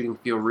make shooting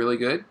feel really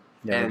good.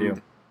 Yeah, and they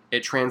do.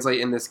 It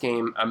translates in this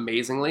game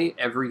amazingly.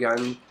 Every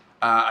gun,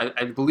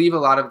 I believe a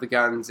lot of the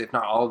guns, if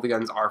not all of the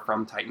guns, are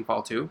from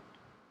Titanfall 2.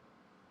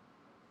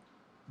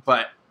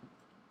 But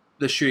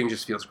the shooting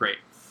just feels great.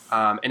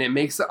 And it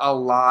makes a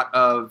lot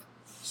of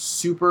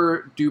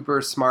super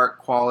duper smart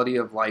quality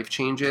of life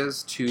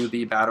changes to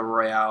the Battle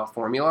Royale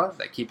formula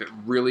that keep it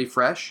really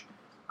fresh.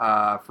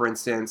 For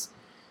instance,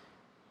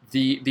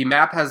 the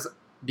map has,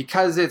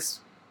 because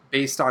it's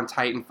based on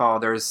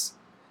Titanfall,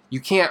 you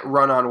can't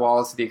run on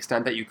walls to the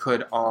extent that you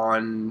could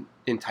in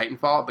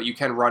Titanfall, but you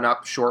can run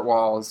up short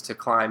walls to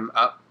climb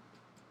up.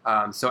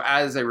 So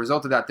as a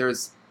result of that,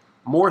 there's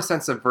more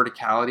sense of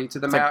verticality to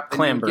the map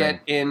than you get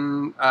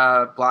in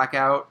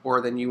Blackout,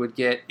 or than you would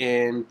get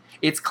in...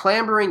 It's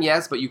clambering,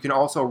 yes, but you can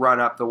also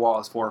run up the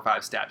walls 4 or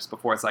 5 steps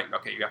before it's like,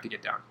 okay, you have to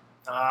get down.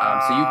 So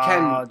you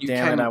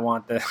can... I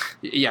want this.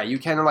 Yeah, you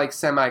can like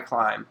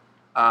semi-climb.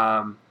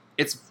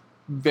 It's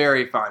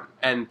very fun.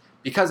 And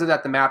because of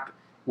that, the map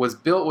was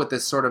built with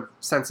this sort of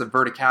sense of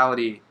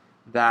verticality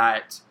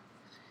that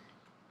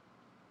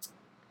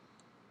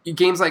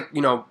games like,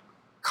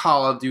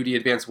 Call of Duty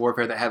Advanced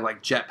Warfare that had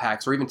like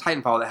jetpacks, or even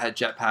Titanfall that had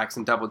jetpacks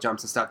and double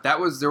jumps and stuff, there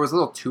was a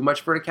little too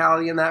much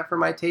verticality in that for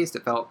my taste.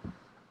 It felt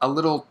a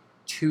little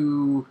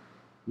too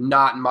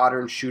not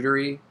modern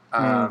shootery.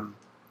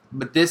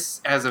 But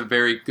this has a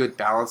very good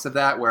balance of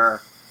that,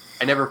 where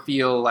I never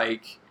feel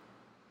like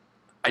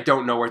I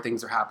don't know where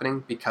things are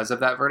happening because of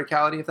that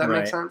verticality, if that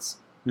makes sense.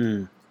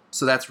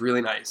 So that's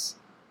really nice.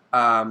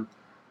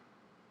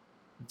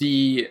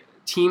 The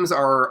teams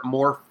are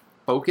more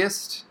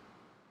focused,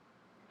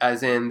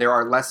 as in there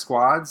are less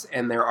squads,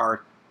 and there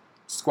are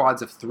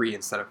squads of 3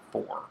 instead of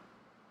 4.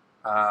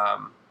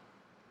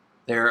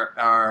 There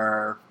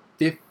are,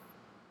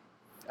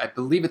 I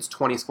believe it's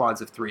 20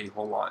 squads of 3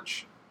 will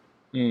launch.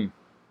 And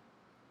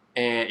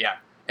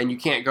you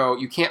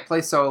can't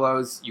play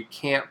solos, you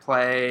can't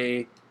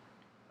play,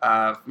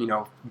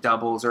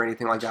 doubles or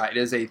anything like that. It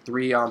is a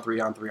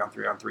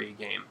 3-on-3-on-3-on-3-on-3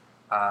 game.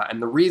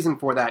 And the reason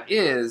for that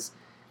is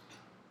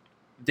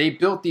they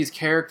built these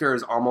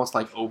characters almost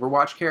like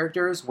Overwatch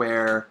characters,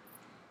 where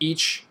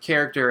each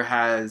character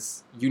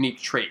has unique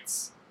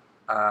traits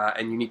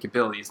and unique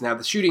abilities. Now,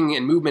 the shooting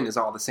and movement is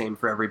all the same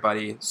for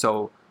everybody.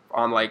 So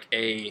on like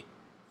a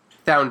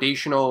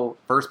foundational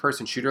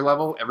first-person shooter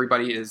level,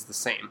 everybody is the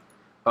same.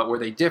 But where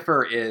they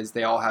differ is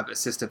they all have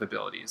assistive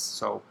abilities.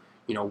 So,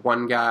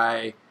 one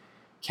guy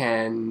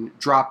can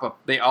drop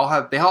they all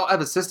have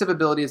assistive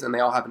abilities, and they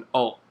all have an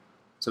ult.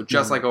 So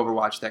just like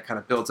Overwatch, that kind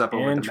of builds up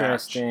over the match.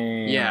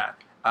 Interesting. Yeah.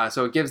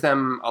 So it gives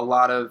them a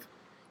lot of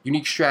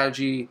unique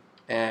strategy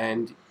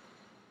and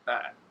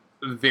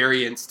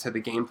variance to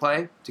the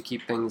gameplay to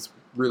keep things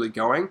really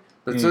going.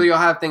 But so you'll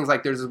have things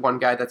like, there's this one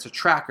guy that's a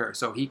tracker,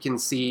 so he'll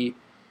see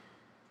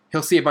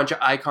a bunch of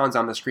icons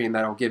on the screen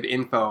that'll give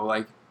info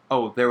like,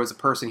 oh, there was a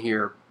person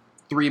here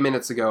 3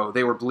 minutes ago,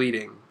 they were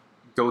bleeding,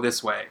 go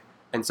this way.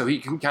 And so he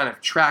can kind of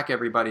track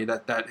everybody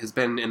that has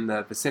been in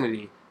the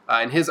vicinity.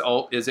 And his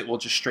ult is, it will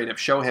just straight up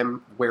show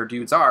him where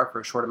dudes are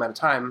for a short amount of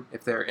time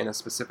if they're in a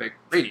specific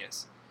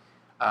radius.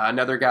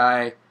 Another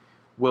guy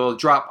will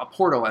drop a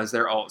portal as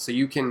their ult. So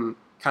you can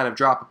kind of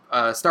drop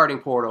a starting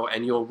portal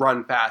and you'll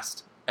run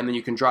fast. And then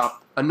you can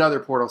drop another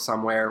portal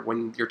somewhere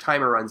when your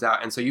timer runs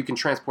out. And so you can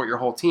transport your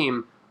whole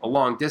team a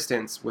long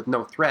distance with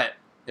no threat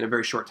in a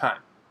very short time.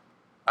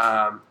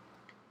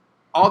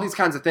 All these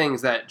kinds of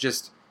things that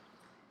just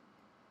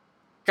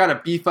kind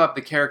of beef up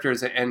the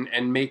characters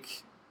and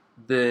make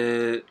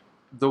the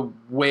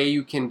way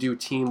you can do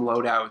team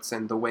loadouts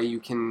and the way you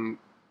can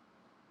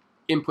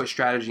input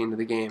strategy into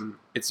the game.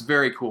 It's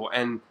very cool.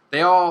 And they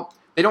don't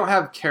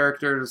have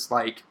characters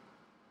like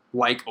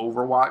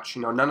Overwatch.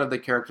 None of the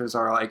characters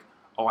are like,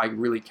 oh, I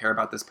really care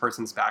about this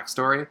person's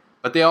backstory.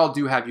 But they all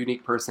do have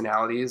unique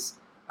personalities,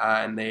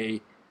 and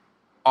they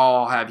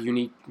all have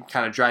unique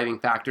kind of driving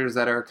factors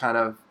that are kind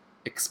of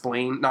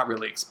explained, not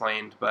really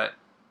explained, but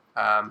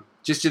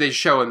just they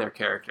show in their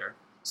character.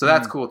 So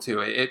that's cool too.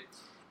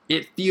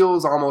 It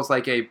feels almost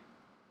like if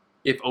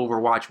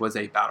Overwatch was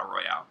a battle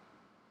royale,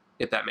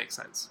 if that makes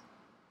sense.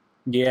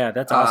 Yeah,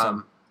 that's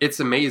awesome. It's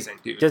amazing,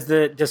 dude. Does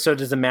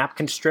the map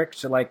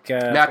constrict like?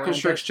 Map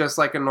constricts just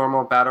like a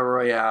normal battle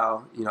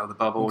royale. The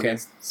bubble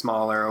gets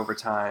smaller over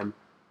time.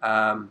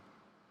 That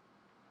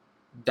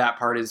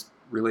part is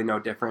really no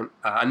different.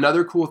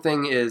 Another cool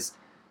thing is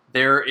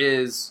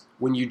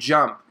when you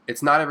jump,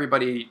 it's not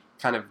everybody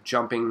kind of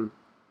jumping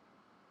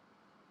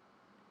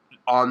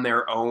on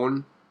their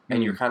own,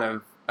 and you're kind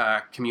of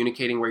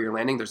communicating where you're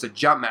landing. There's a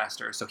jump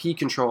master, so he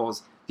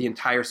controls the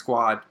entire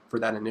squad for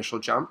that initial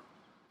jump.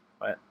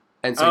 What?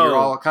 And so you're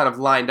all kind of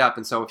lined up,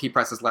 and so if he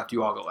presses left,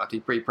 you all go left.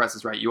 If he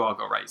presses right, you all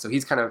go right. So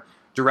he's kind of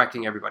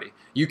directing everybody.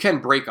 You can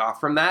break off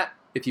from that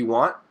if you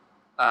want,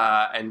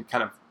 and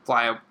kind of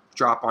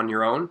drop on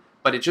your own,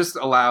 but it just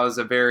allows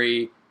a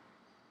very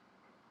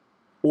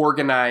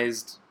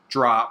organized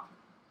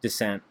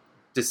descent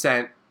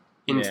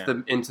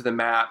into the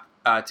map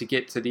to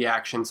get to the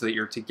action so that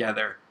you're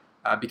together,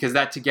 because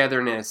that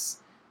togetherness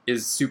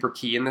is super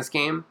key in this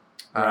game.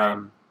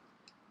 Right.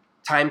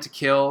 Time to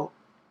kill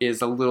is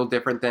a little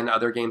different than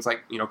other games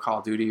like Call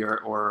of Duty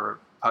or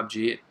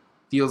PUBG. It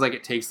feels like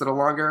it takes a little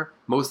longer,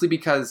 mostly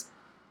because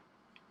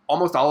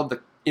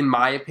in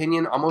my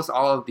opinion, almost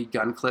all of the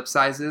gun clip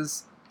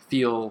sizes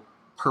feel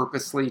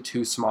purposely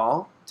too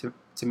small to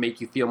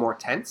make you feel more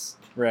tense.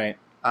 Right.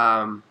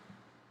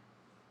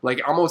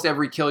 Like almost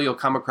every kill you'll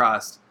come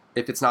across,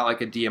 if it's not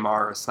like a DMR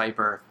or a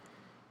sniper,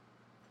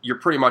 you're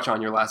pretty much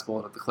on your last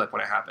bullet of the clip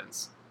when it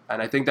happens.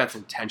 And I think that's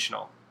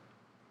intentional.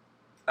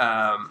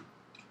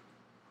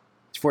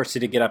 It's forced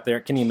you to get up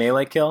there. Can you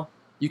melee kill?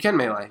 You can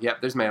melee.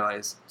 Yep, there's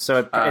melees.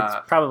 So it's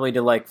probably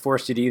to like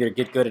force you to either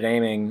get good at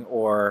aiming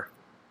or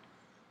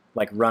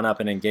like run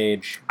up and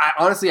engage.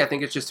 I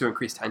think it's just to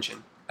increase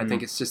tension. I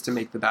think it's just to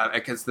make the battle,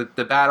 because the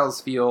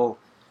battles feel,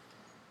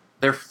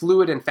 they're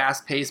fluid and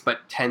fast paced,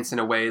 but tense in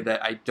a way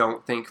that I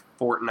don't think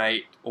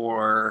Fortnite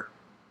or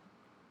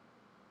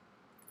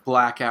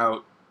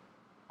Blackout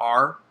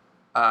are.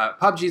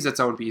 PUBG's its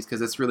own beast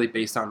because it's really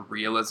based on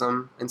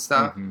realism and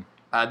stuff.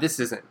 Mm-hmm. This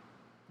isn't.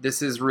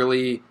 This is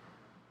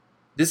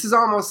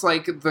almost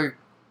like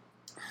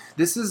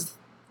this is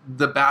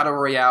the battle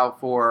royale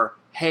for,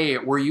 hey,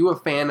 were you a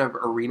fan of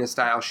arena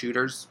style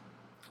shooters,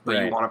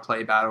 but you want to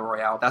play battle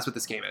royale? That's what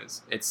this game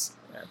is. That's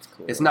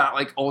cool. It's not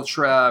like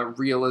ultra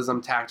realism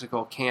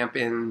tactical camp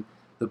in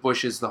the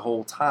bushes the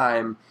whole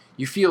time.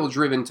 You feel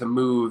driven to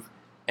move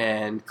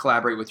and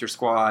collaborate with your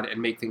squad and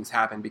make things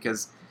happen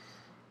because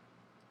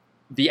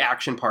the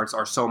action parts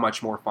are so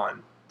much more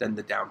fun than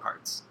the down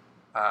parts.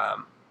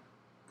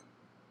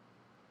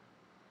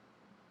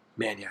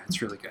 Man, yeah,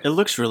 it's really good. It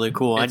looks really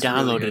cool. I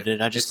downloaded it.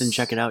 I just didn't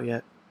check it out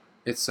yet.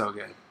 It's so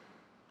good.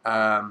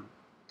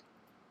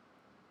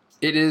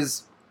 It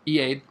is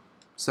EA,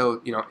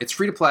 so it's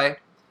free to play.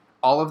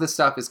 All of this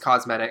stuff is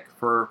cosmetic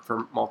for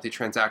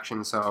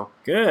multi-transaction. So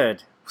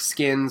good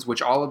skins,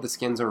 which all of the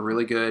skins are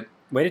really good.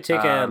 Way to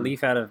take a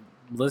leaf out of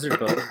Blizzard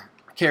book.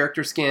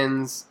 Character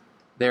skins.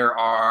 There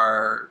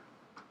are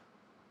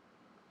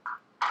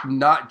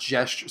not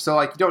gesture. So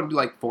like you don't do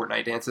like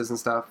Fortnite dances and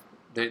stuff.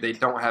 They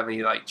don't have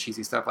any like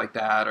cheesy stuff like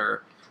that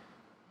or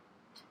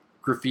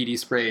graffiti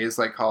sprays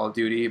like Call of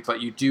Duty,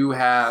 but you do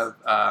have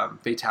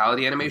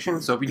fatality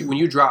animation. So when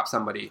you drop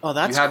somebody, you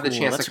have the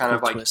chance to kind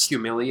of like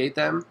humiliate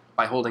them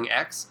by holding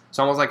X.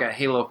 So almost like a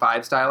Halo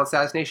 5 style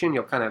assassination,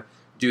 you'll kind of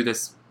do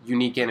this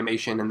unique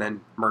animation and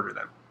then murder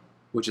them,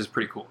 which is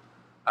pretty cool.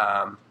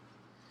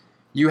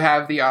 You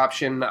have the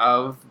option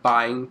of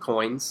buying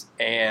coins,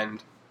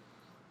 and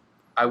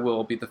I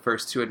will be the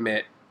first to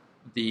admit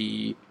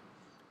the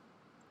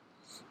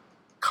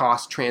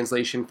cost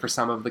translation for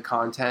some of the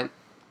content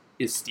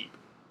is steep.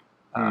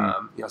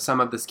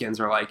 Some of the skins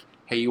are like,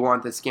 hey, you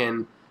want the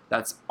skin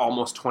that's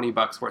almost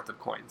 $20 worth of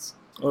coins.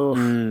 Oh,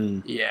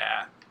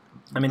 yeah.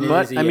 I mean,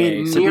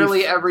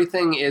 nearly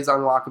everything is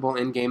unlockable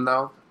in game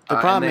though. The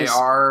problem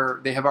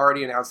they have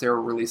already announced they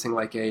were releasing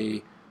like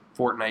a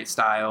Fortnite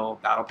style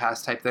battle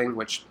pass type thing,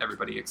 which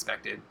everybody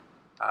expected.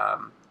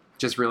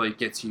 Just really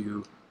gets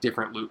you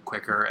different loot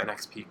quicker and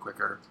XP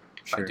quicker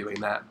by doing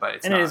that.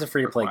 But it is a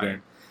free to play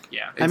game.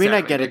 Yeah, exactly. I mean,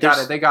 I get it.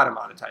 They got to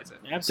monetize it.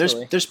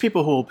 Absolutely. There's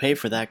people who will pay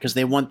for that because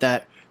they want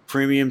that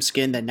premium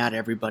skin that not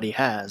everybody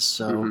has.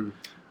 So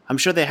I'm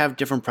sure they have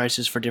different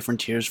prices for different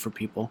tiers for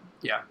people.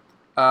 Yeah,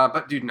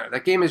 but dude, no,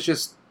 that game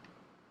is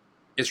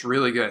it's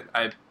really good.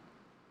 I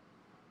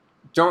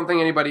don't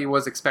think anybody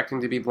was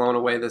expecting to be blown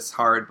away this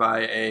hard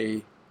by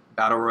a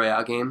battle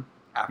royale game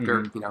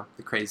after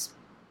the craze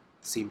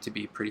seemed to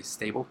be pretty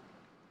stable.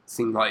 It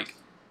seemed like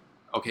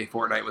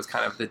Fortnite was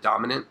kind of the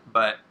dominant,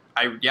 but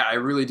I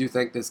really do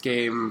think this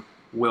game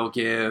will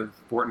give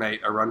Fortnite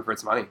a run for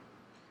its money.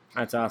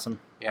 That's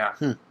awesome. Yeah.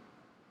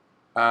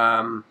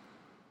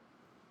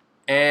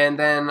 And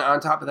then on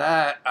top of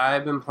that,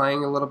 I've been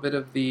playing a little bit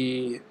of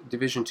the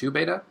Division 2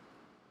 beta.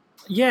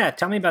 Yeah,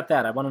 tell me about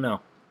that. I want to know.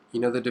 You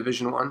know the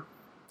Division 1?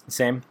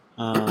 Same.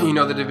 You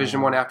know the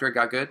Division 1 after it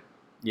got good?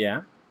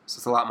 Yeah. So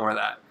it's a lot more of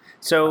that.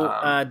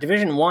 So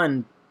Division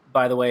 1,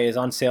 by the way, is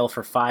on sale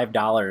for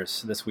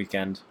 $5 this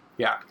weekend.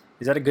 Yeah.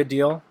 Is that a good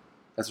deal?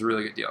 That's a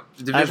really good deal.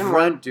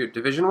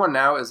 Division 1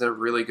 now is a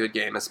really good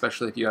game,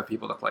 especially if you have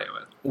people to play it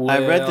with. Well, I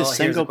read the here's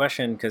single a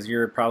question, because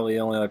you're probably the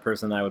only other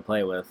person I would play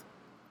it with.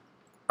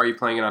 Are you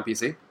playing it on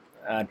PC?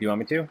 Do you want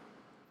me to?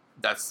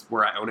 That's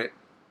where I own it.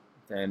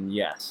 Then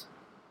yes.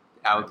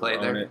 I would play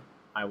it there.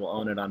 I will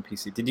own it on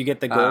PC. Did you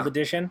get the Gold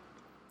Edition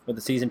with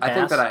the Season Pass? I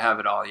think that I have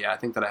it all, yeah. I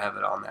think that I have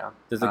it all now.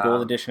 Does the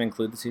Gold Edition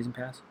include the Season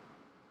Pass?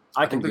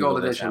 I can think the Gold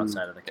Google this Edition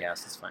outside of the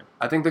cast. It's fine.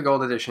 I think the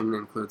Gold Edition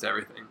includes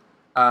everything.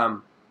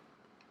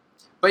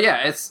 But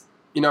yeah,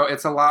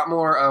 it's a lot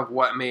more of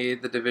what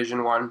made the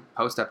Division 1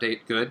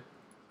 post-update good.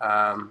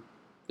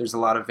 There's a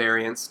lot of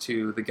variance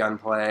to the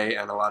gunplay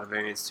and a lot of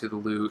variance to the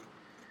loot.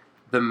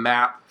 The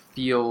map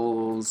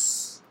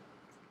feels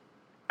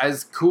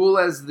as cool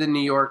as the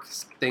New York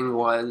thing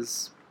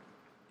was.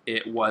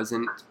 It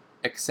wasn't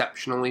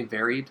exceptionally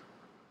varied.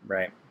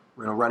 Right.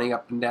 Running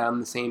up and down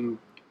the same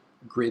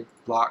grid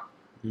block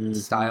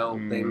style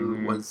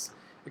thing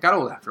it got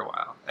old after a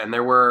while. And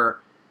there were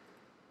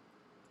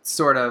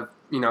sort of,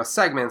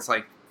 segments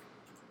like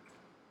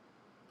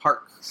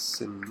parks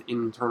and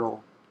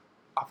internal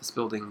office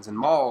buildings and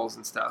malls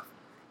and stuff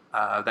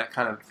that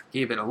kind of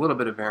gave it a little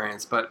bit of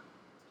variance. But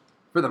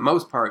for the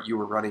most part, you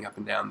were running up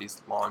and down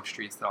these long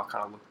streets that all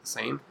kind of look the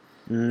same.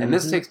 And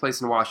this takes place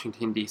in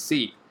Washington,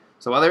 D.C.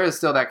 So while there is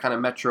still that kind of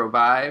metro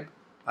vibe,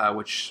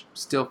 which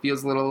still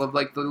feels a little of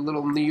like the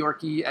little New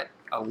York-y at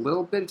a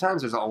little bit of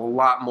times, there's a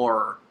lot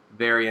more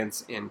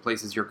variance in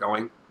places you're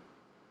going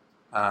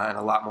and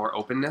a lot more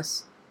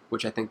openness,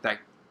 which I think that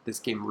this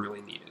game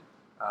really needed.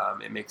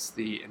 It makes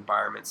the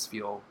environments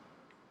feel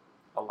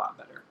a lot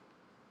better.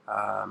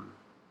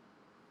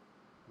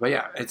 But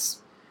yeah,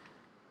 it's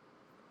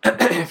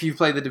if you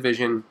play the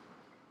Division,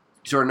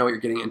 you sort of know what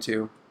you're getting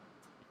into.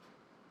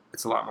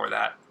 It's a lot more of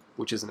that,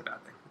 which isn't a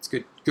bad thing. It's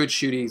good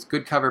shooties,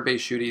 good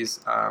cover-based shooties.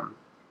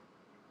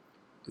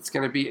 It's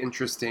going to be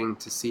interesting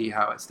to see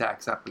how it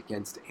stacks up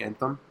against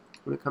Anthem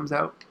when it comes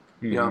out.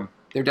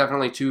 They're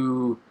definitely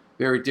two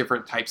very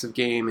different types of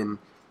game in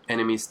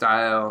enemy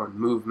style and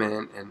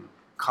movement and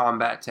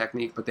combat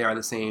technique, but they are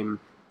the same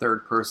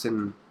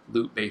third-person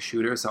loot-based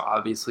shooter. So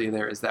obviously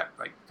there is that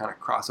like kind of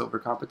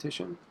crossover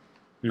competition.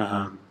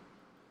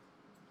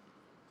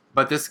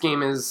 But this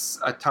game is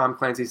a Tom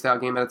Clancy style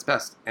game at its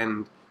best,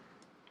 and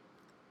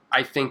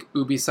I think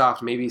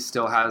Ubisoft maybe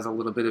still has a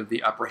little bit of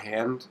the upper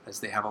hand as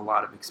they have a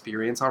lot of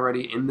experience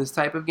already in this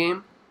type of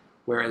game,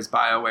 whereas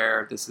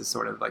BioWare, this is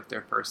sort of like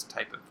their first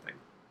type of thing.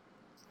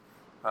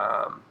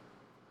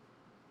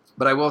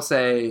 But I will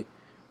say,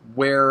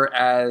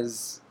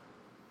 whereas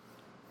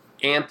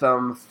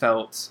Anthem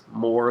felt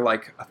more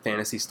like a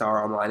Phantasy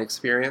Star Online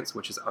experience,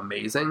 which is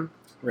amazing.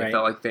 Right. It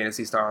felt like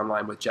Phantasy Star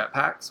Online with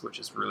jetpacks, which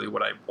is really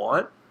what I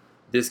want.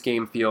 This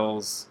game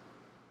feels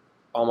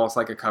almost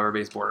like a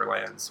cover-based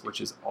Borderlands,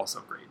 which is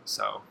also great.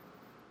 So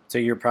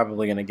you're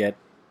probably going to get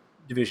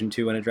Division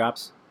 2 when it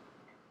drops?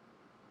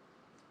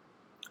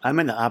 I'm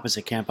in the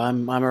opposite camp.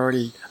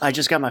 I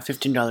just got my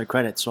 $15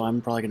 credit, so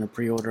I'm probably going to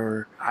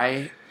pre-order.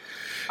 I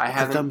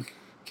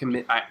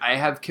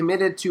have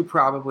committed to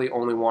probably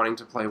only wanting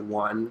to play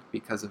one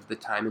because of the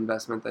time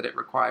investment that it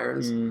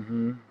requires.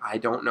 I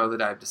don't know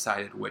that I've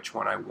decided which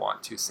one I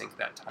want to sink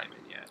that time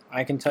in yet.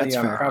 I can tell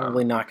I'm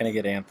probably not going to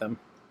get Anthem.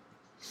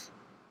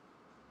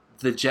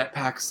 The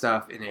jetpack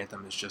stuff in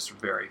Anthem is just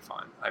very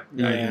fun.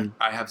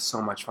 I have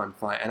so much fun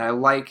flying, and I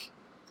like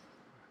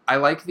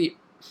the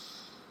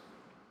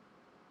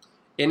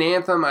in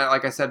Anthem.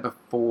 Like I said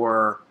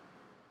before,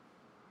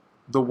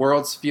 the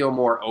worlds feel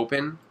more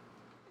open,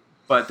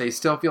 but they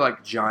still feel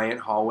like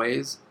giant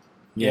hallways.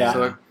 Yeah.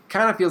 So it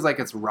kind of feels like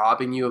it's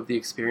robbing you of the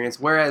experience.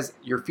 Whereas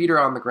your feet are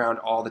on the ground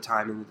all the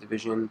time in the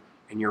Division,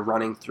 and you're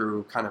running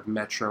through kind of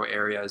metro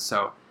areas,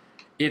 so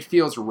it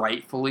feels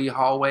rightfully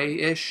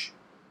hallway-ish.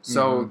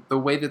 So the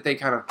way that they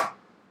kind of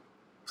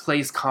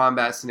place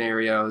combat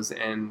scenarios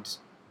and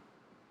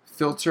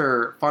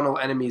funnel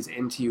enemies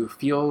into you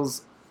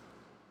feels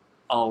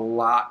a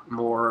lot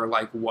more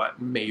like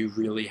what may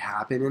really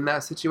happen in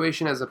that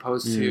situation, as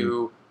opposed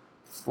to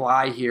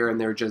fly here and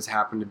there just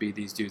happen to be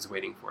these dudes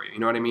waiting for you. You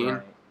know what I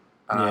mean?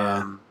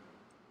 Right.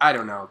 I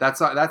don't know.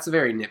 That's a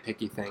very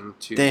nitpicky thing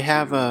to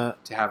have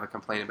a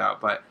complaint about,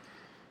 but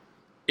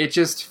it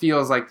just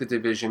feels like the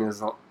Division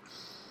is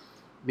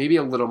maybe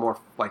a little more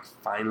like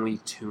finely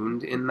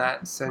tuned in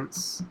that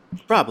sense.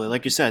 Probably,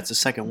 like you said, it's the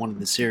second one in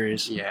the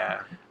series.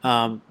 Yeah.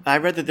 I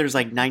read that there's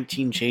like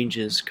 19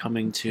 changes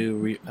coming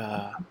to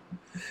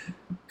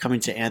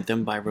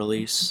Anthem by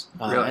release,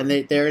 really? And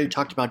they already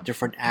talked about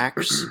different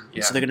acts.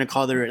 Yeah. So they're gonna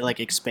call their like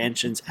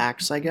expansions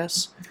acts, I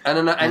guess. I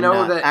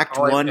know that Act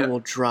 1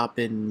 will drop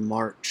in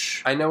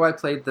March. I know I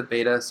played the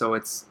beta, so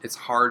it's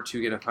hard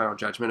to get a final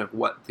judgment of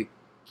what the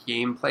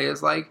gameplay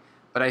is like.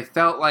 But I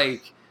felt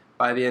like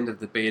by the end of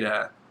the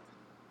beta,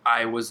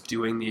 I was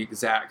doing the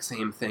exact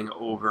same thing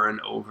over and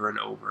over and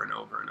over and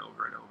over and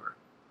over and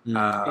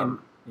over.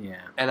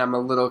 And I'm a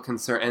little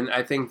concerned. And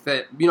I think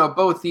that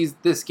both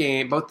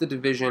the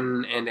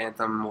Division and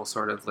Anthem will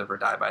sort of live or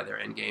die by their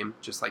end game,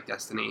 just like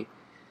Destiny.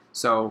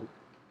 So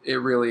it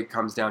really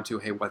comes down to,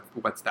 hey,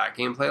 what's that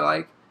gameplay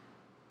like?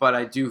 But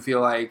I do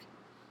feel like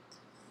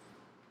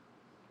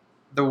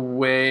the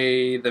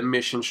way the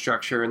mission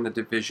structure in the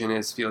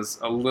Division feels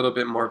a little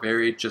bit more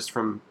varied just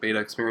from beta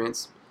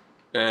experience.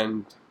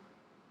 And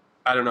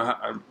I don't know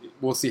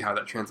we'll see how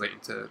that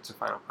translates into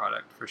final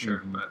product for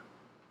sure. But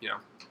yeah,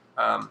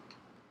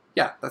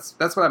 that's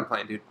what I'm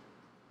playing, dude.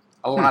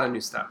 A lot of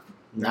new stuff.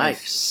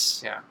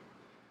 Nice. Yeah.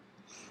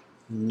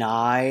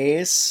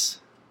 Nice.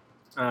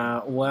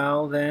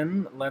 Well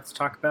then, let's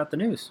talk about the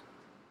news.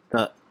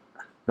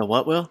 The The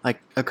what, Will? I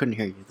couldn't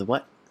hear you. The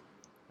what?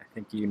 I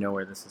think you know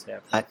where this is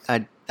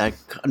happening.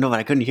 No, but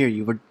I couldn't hear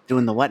you. We're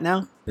doing the what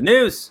now? The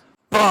news.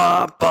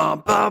 Ba, ba,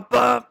 ba,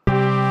 ba.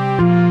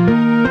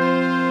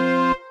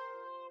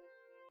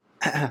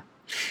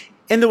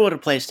 In the world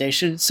of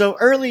PlayStation, so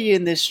early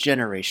in this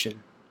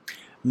generation,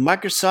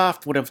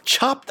 Microsoft would have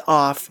chopped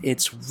off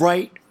its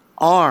right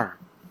arm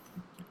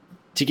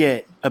to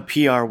get a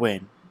PR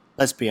win.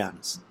 Let's be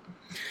honest.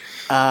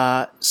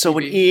 So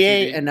when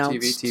EA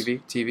announced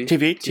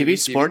TV,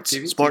 sports,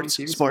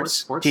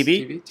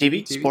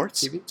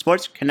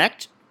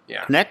 connect,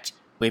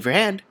 wave your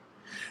hand.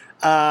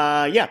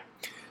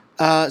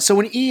 So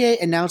when EA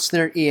announced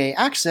their EA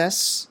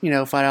Access,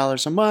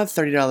 $5 a month,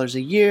 $30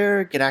 a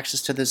year, get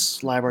access to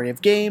this library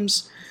of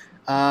games,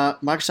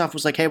 Microsoft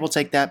was like, hey, we'll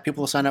take that.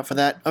 People will sign up for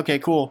that. Okay,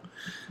 cool.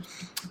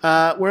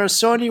 Whereas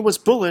Sony was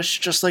bullish,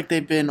 just like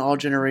they've been all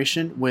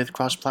generation, with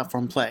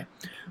cross-platform play.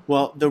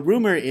 Well, the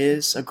rumor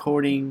is,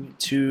 according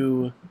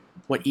to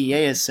what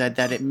EA has said,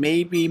 that it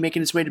may be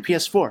making its way to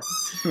PS4.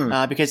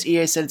 Because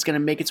EA said it's going to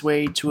make its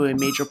way to a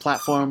major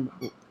platform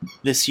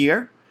this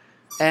year.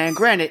 And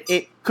granted,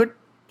 it could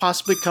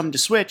possibly come to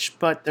Switch,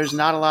 but there's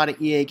not a lot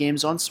of EA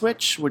games on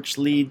Switch, which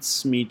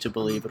leads me to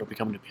believe it'll be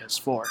coming to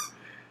PS4.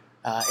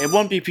 It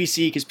won't be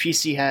PC because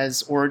PC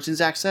has Origins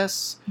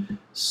access.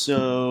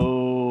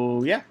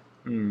 So, yeah.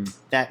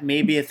 That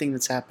may be a thing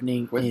that's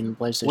happening in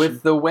PlayStation.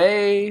 With the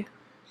way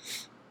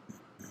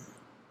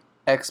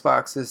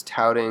Xbox is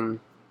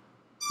touting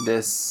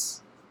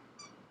this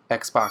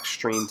Xbox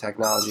Stream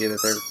technology that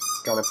they're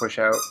going to push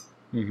out,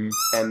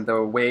 and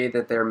the way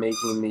that they're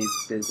making these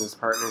business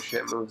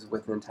partnership moves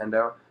with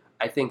Nintendo,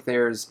 I think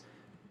there's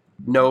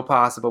no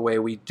possible way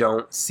we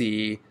don't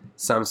see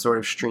some sort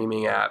of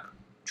streaming app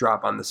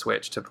drop on the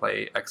Switch to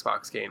play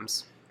Xbox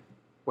games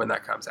when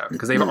that comes out.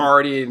 Because they've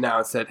already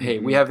announced that, hey,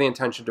 we have the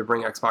intention to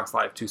bring Xbox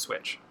Live to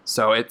Switch.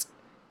 So it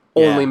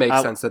only makes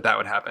sense that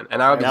would happen.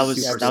 And that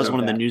was one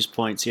of the news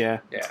points, yeah.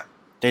 Yeah.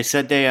 They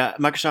said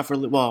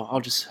Microsoft, I'll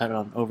just head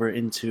on over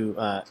into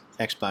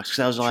Xbox, because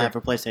that was all I had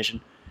for PlayStation.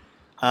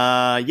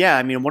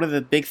 One of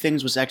the big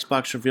things was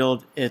Xbox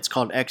revealed it's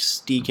called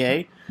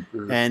XDK,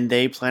 and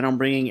they plan on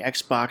bringing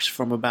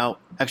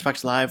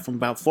Xbox Live from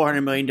about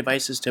 400 million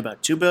devices to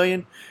about 2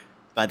 billion.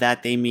 By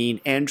that they mean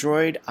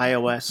Android,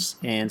 iOS,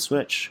 and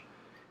Switch.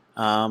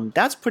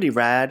 That's pretty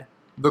rad.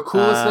 The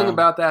coolest thing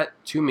about that,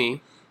 to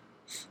me,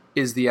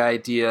 is the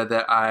idea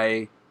that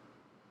I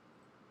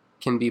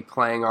can be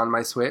playing on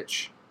my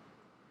Switch,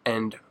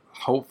 and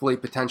hopefully,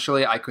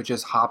 potentially, I could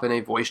just hop in a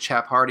voice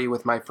chat party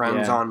with my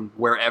friends on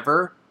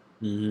wherever.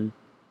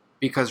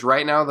 Because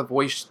right now,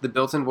 the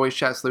built-in voice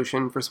chat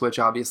solution for Switch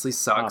obviously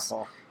sucks,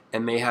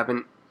 and they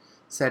haven't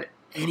said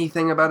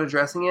anything about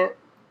addressing it.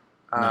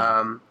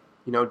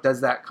 No.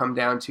 Does that come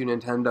down to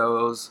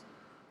Nintendo's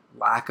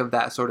lack of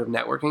that sort of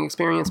networking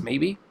experience?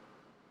 Maybe.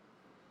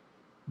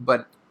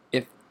 But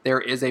if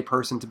there is a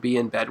person to be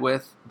in bed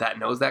with that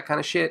knows that kind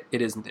of shit,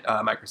 it is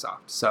Microsoft.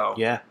 So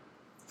yeah,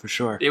 for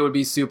sure. It would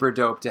be super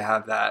dope to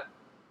have that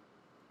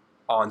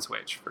on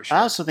Switch, for sure.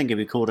 I also think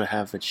it'd be cool to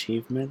have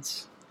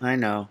achievements. I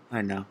know.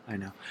 No,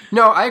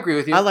 I agree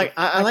with you. I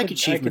like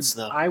achievements,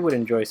 though. I would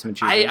enjoy some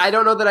achievements. I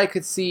don't know that I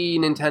could see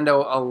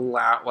Nintendo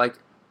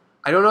allowing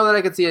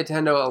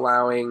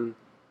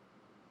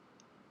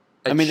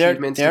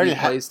achievements to be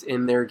placed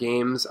in their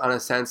games on a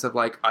sense of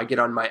like, I get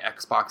on my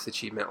Xbox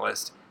achievement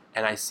list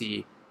and I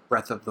see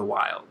Breath of the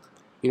Wild.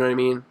 You know what I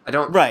mean? I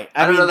don't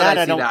know that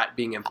I see that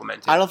being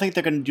implemented. I don't think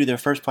they're going to do their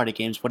first-party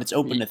games, but it's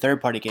open to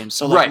third-party games.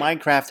 So like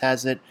Minecraft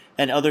has it,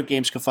 and other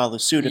games could follow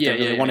suit if they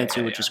really wanted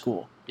to, which is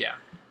cool. Yeah.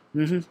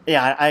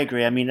 Yeah, I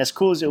agree. I mean, as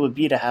cool as it would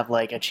be to have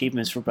like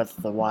achievements for Breath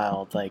of the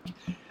Wild, like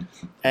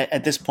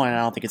at this point, I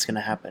don't think it's going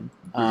to happen.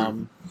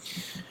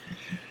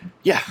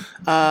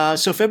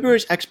 So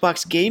February's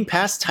Xbox Game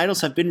Pass titles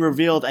have been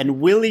revealed,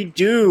 and Willie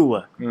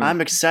do. I'm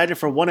excited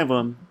for one of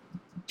them.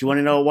 Do you want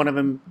to know one of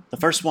them? The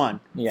first one,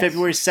 yes.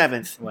 February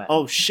 7th. What?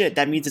 Oh shit,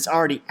 that means it's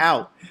already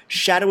out.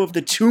 Shadow of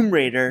the Tomb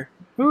Raider.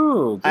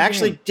 Ooh, I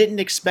actually didn't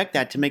expect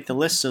that to make the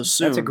list so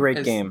soon. That's a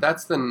great game.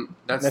 That's the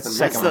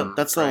second one.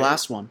 That's the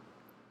last one.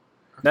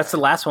 That's the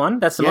last one?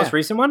 That's the most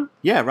recent one?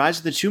 Yeah, Rise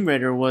of the Tomb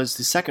Raider was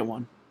the second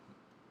one.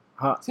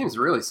 Seems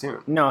really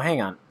soon. No,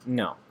 hang on.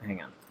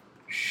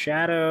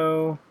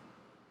 Shadow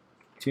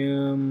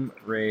Tomb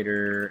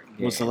Raider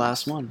game. Was the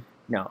last one.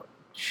 No,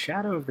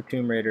 Shadow of the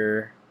Tomb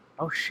Raider.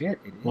 Oh shit,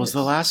 it is. Was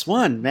the last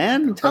one,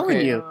 man. I'm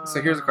telling you.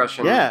 So here's a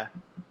question. Yeah.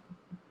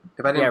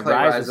 If I didn't play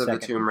Rise of the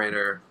Tomb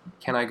Raider,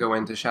 can I go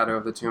into Shadow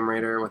of the Tomb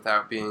Raider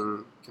without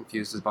being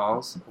confused as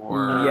balls?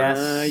 Or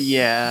yes.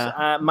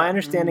 Yeah. My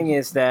understanding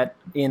is that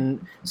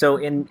in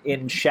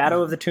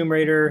Shadow of the Tomb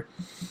Raider,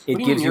 it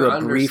gives you a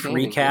brief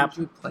recap.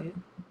 Did you play it?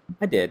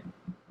 I did.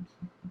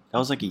 That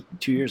was like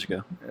 2 years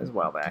ago. It was a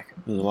while back.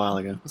 It was a while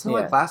ago. Wasn't it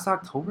like last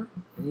October?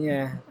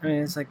 Yeah. I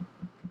mean, it's like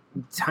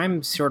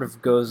time sort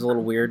of goes a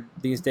little weird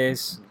these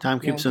days.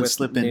 Time keeps on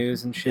slipping.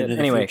 News and shit. Into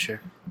Anyway, the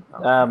future. I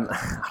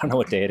don't know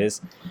what day it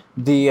is.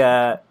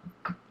 The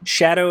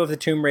Shadow of the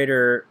Tomb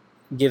Raider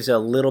gives a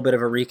little bit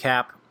of a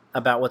recap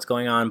about what's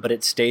going on, but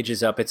it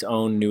stages up its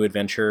own new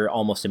adventure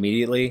almost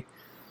immediately.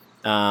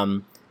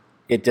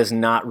 It does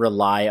not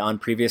rely on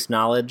previous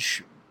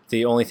knowledge.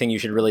 The only thing you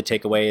should really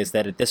take away is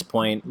that at this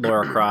point,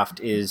 Lara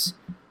Croft is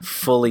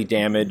fully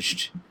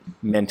damaged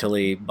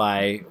mentally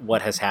by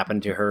what has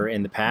happened to her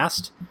in the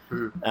past,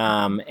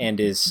 and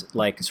is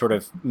like sort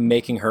of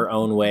making her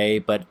own way,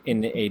 but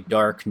in a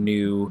dark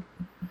new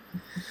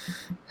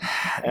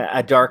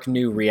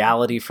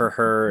reality for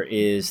her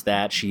is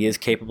that she is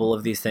capable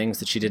of these things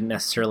that she didn't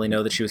necessarily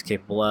know that she was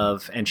capable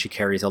of, and she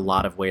carries a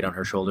lot of weight on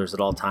her shoulders at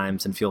all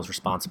times and feels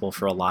responsible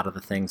for a lot of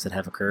the things that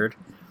have occurred.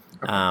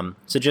 Okay.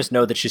 So just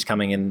know that she's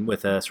coming in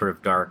with a sort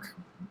of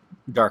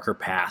darker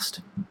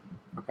past.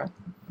 Okay.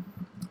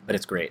 But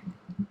it's great.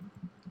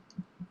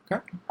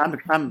 Okay.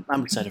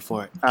 I'm excited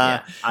for it.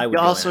 I would you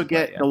also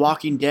get The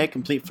Walking Dead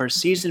complete first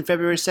season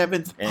February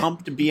 7th,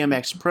 Pumped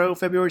BMX Pro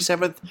February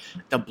 7th,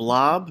 The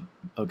Blob,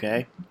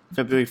 February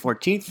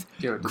 14th.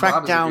 Dude, The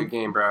Blob is a good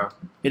game, bro.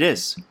 It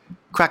is.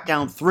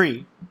 Crackdown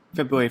 3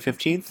 February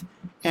 15th,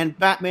 and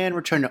Batman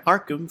Return to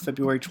Arkham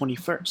February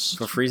 21st.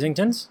 For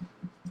Freezingtons?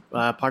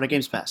 Part of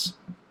Games Pass.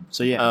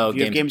 So yeah, if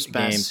you have Games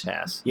Pass.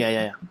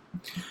 Yeah.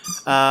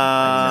 I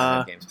don't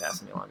have Games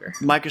Pass any longer.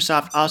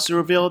 Microsoft also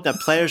revealed that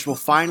players will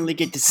finally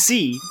get to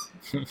see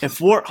if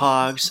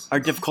warthogs are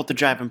difficult to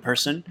drive in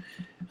person.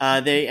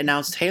 They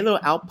announced Halo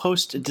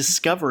Outpost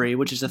Discovery,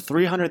 which is a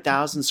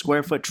 300,000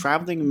 square foot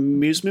traveling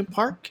amusement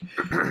park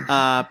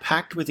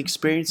packed with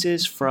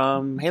experiences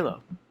from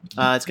Halo.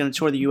 It's going to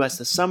tour the U.S.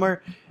 this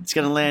summer. It's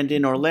going to land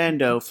in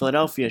Orlando,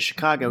 Philadelphia,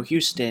 Chicago,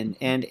 Houston,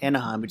 and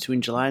Anaheim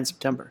between July and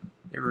September.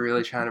 They're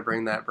really trying to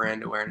bring that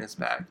brand awareness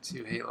back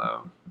to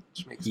Halo,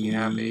 which makes me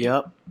happy.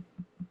 Yep.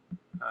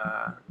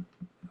 I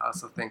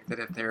also think that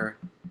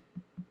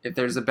if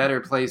there's a better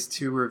place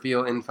to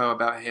reveal info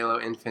about Halo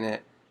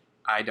Infinite,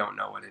 I don't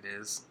know what it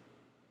is.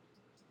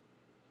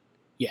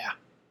 Yeah.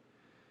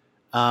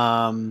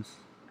 And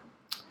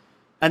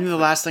then the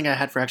last thing I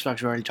had for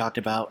Xbox we already talked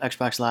about,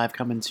 Xbox Live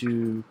coming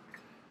to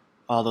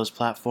all those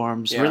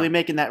platforms. Yeah.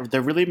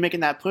 They're really making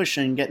that push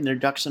and getting their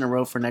ducks in a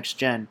row for next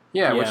gen.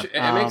 Yeah, which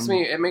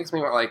it makes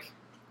me like.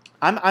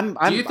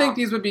 Do you think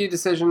these would be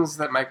decisions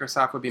that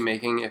Microsoft would be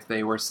making if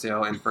they were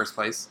still in first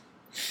place?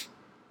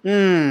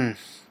 I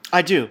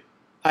do.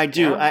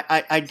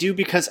 Yeah. I do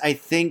because I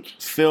think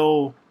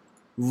Phil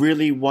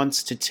really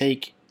wants to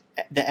take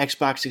the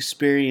Xbox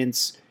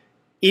experience.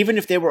 Even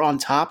if they were on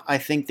top, I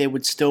think they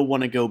would still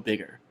want to go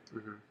bigger.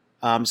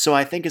 Mm-hmm. So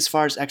I think as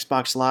far as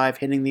Xbox Live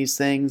hitting these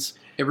things,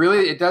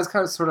 it does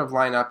kind of sort of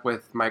line up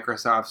with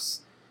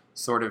Microsoft's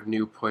sort of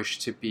new push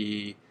to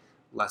be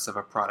less of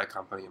a product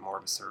company and more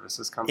of a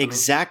services company.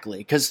 Exactly,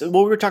 because when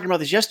we were talking about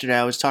this yesterday,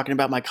 I was talking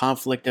about my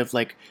conflict of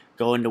like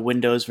going to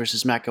Windows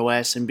versus Mac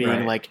OS and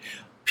being like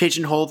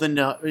pigeonholed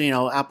into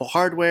Apple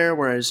hardware,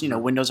 whereas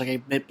Windows I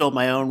can build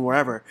my own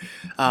wherever,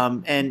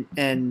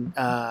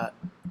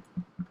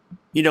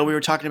 we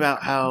were talking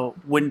about how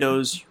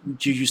Windows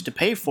you used to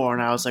pay for,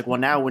 and I was like, well,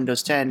 now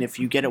Windows 10, if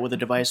you get it with a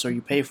device or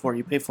you pay for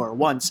it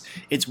once,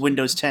 it's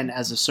Windows 10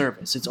 as a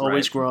service. It's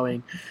always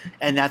growing,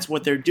 and that's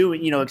what they're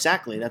doing.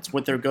 Exactly. That's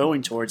what they're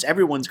going towards.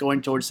 Everyone's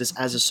going towards this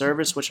as a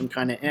service, which I'm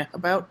kind of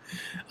about.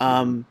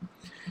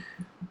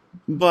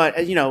 But,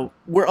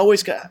 we're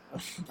always I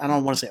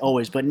don't want to say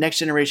always, but next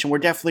generation, we're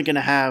definitely going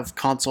to have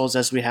consoles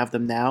as we have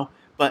them now.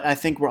 But I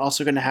think we're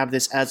also going to have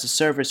this as a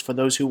service for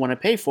those who want to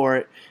pay for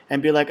it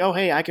and be like, oh,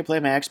 hey, I can play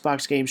my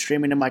Xbox game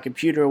streaming to my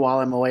computer while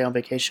I'm away on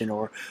vacation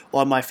or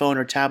on my phone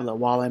or tablet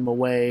while I'm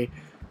away,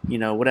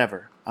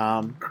 whatever.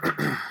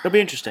 It'll be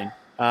interesting.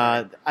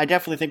 I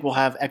definitely think we'll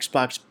have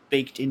Xbox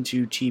baked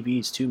into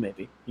TVs too,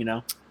 maybe,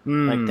 like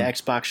the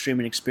Xbox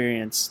streaming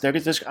experience. There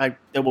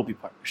will be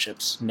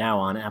partnerships. Now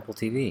on Apple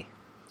TV.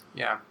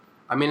 Yeah.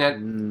 I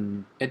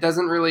mean, it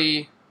doesn't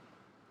really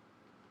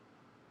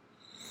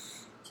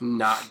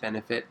not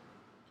benefit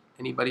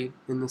anybody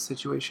in this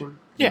situation.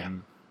 Yeah.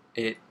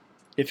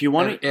 If you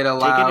want it, it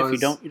allows, take it. If you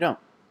don't, you don't.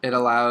 It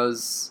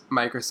allows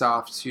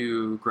Microsoft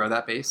to grow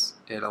that base.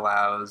 It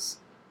allows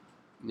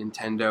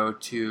Nintendo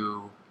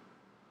to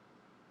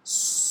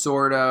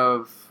sort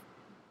of,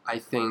 I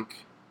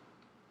think,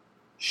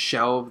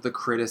 shelve the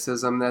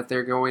criticism that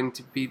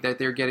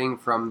they're getting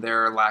from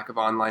their lack of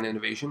online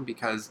innovation,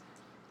 because,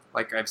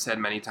 like I've said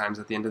many times,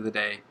 at the end of the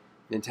day,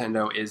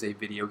 Nintendo is a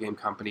video game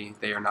company.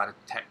 They are not a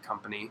tech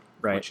company,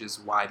 which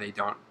is why they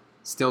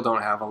still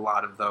don't have a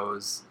lot of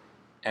those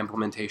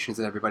implementations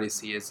that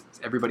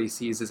everybody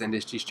sees as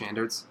industry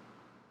standards.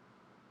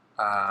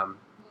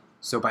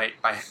 So by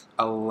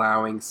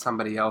allowing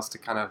somebody else to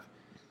kind of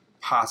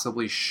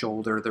possibly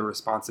shoulder the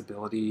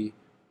responsibility,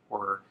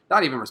 or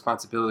not even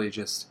responsibility,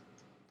 just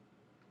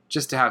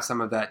to have some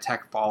of that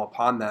tech fall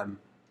upon them,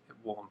 it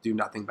will do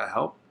nothing but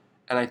help.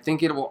 And I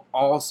think it's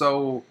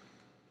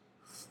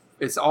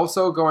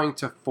also going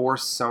to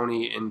force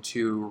Sony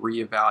into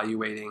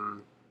reevaluating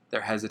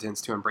their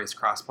hesitance to embrace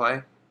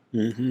crossplay.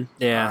 Mm-hmm.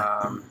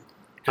 Yeah.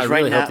 I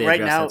really hope they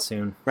address that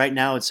soon. Right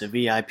now, it's a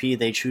VIP.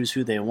 They choose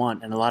who they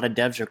want, and a lot of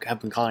devs have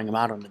been calling them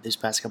out on it these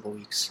past couple of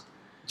weeks.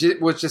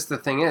 Which just the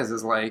thing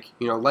is like,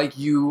 like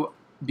you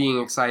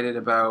being excited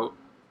about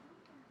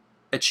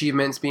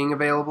achievements being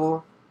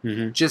available.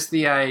 Mm-hmm. Just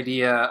the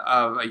idea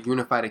of a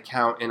unified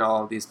account in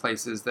all of these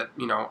places that,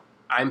 you know,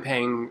 I'm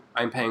paying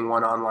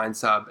one online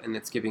sub and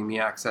it's giving me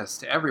access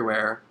to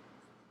everywhere.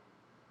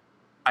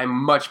 I'm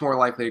much more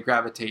likely to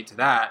gravitate to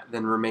that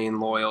than remain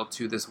loyal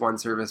to this one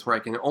service where I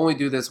can only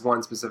do this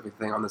one specific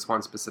thing on this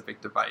one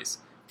specific device,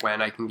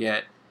 when I can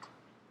get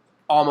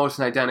almost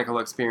an identical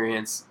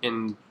experience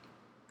in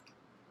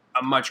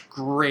a much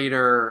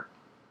greater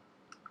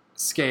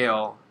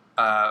scale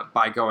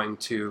by going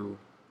to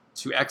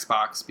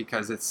Xbox,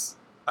 because it's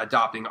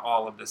adopting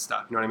all of this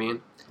stuff. You know what I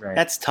mean? Right.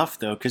 That's tough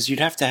though, because you'd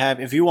have to have,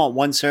 if you want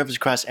one service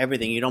across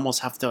everything, you'd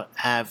almost have to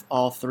have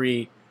all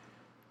three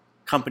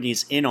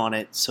companies in on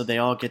it so they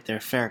all get their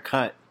fair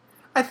cut.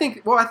 I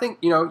think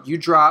you know, you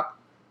drop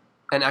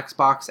an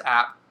Xbox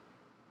app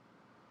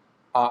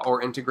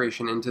or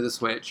integration into the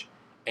Switch,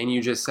 and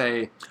you just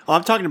say, Oh,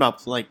 I'm talking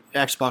about like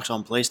Xbox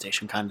on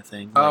PlayStation kind of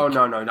thing. "Oh Like,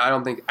 no, I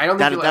don't think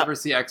you'll ever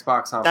see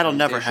Xbox on that'll PlayStation."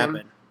 never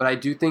happen. But I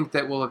do think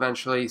that we'll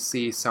eventually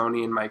see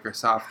Sony and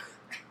Microsoft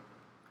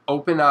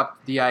open up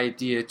the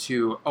idea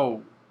to,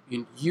 oh,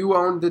 you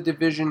own the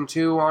Division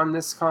 2 on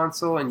this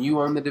console, and you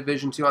own the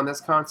Division 2 on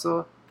this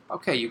console.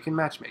 Okay, you can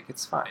matchmake.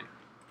 It's fine.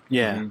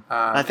 Yeah, Mhm.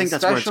 I think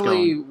that's where it's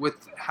especially going.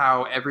 with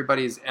how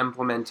everybody's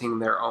implementing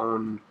their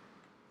own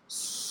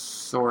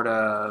sort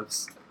of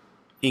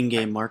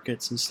In-game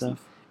markets and stuff.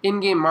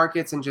 in-game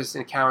markets and just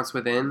accounts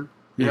within.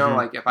 You know, Mhm,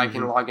 like if I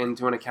can log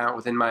into an account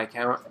within my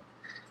account,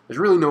 there's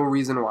really no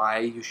reason why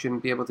you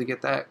shouldn't be able to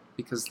get that,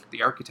 because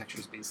the architecture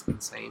is basically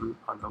the same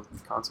on both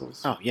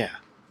consoles. Oh yeah,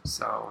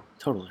 So,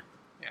 totally.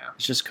 yeah.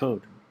 It's just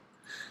code.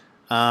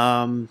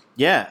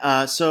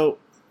 So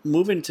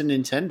moving to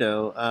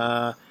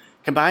Nintendo,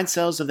 combined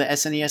sales of the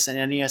SNES and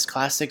NES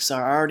classics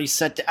are already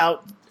set to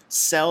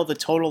outsell the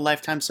total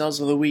lifetime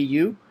sales of the Wii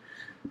U,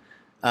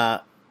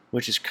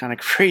 which is kind of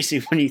crazy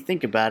when you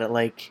think about it.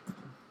 Like,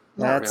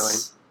 Not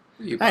that's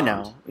really. Wii U I bombed.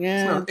 know.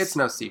 Yeah, It's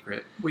no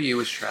secret. Wii U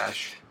was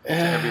trash to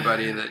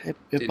everybody that it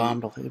didn't-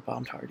 bombed. It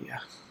bombed hard. Yeah.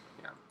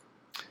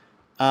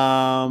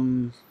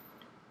 Even,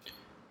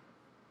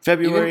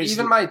 February's.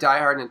 even my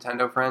diehard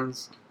Nintendo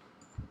friends,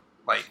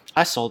 like,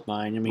 I sold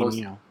mine. I mean, Most-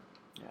 you know.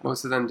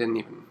 most of them didn't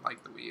even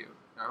like the Wii U. You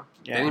know?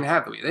 Yeah. They didn't even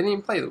have the Wii. They didn't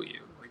even play the Wii U.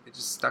 Like, they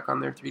just stuck on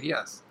their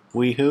 3DS.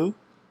 Wii Who?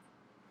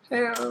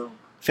 Hey-o.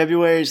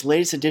 February's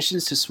latest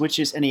additions to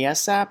Switch's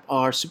NES app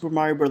are Super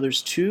Mario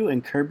Bros. 2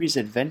 and Kirby's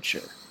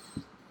Adventure.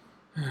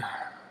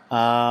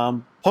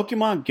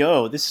 Pokemon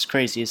Go, this is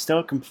crazy. It's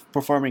still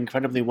performing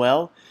incredibly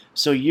well.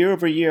 So year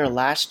over year,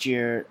 last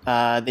year,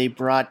 they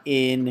brought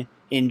in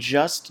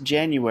just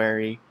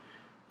January,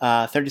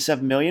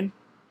 37 million.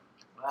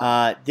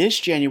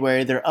 This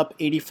January, they're up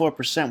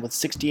 84% with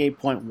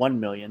 68.1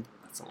 million.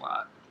 That's a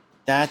lot.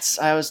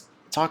 I was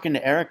talking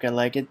to Erica,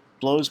 like, it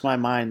blows my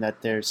mind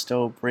that they're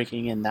still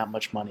breaking in that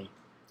much money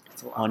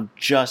That's a lot. on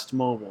just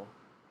mobile.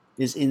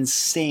 Is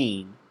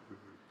insane.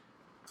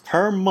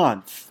 Per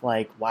month.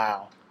 Like,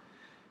 wow.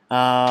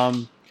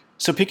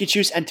 So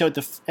Pikachu's entered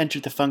the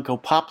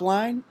Funko Pop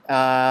line.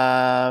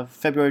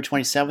 February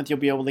 27th, you'll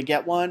be able to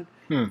get one.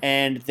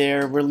 And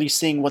they're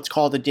releasing what's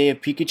called the Day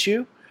of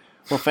Pikachu,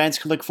 where fans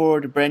can look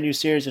forward to a brand new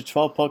series of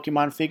 12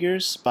 Pokemon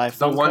figures by Funko.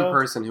 The one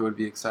person who would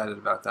be excited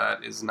about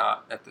that is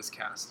not at this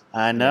cast.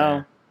 I know.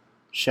 Yeah.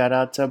 Shout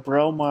out to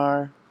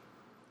Bromar.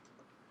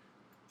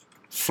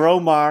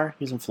 Fromar.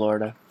 He's in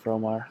Florida.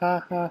 Fromar.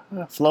 Ha ha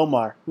ha.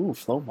 Flomar. Ooh,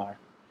 Flomar.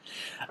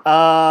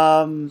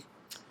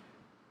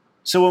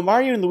 So when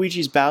Mario and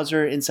Luigi's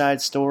Bowser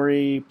Inside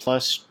Story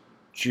plus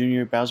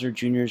Bowser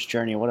Jr.'s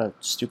Journey, what a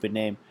stupid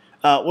name,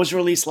 was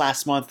released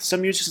last month,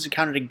 some users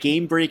encountered a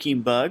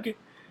game-breaking bug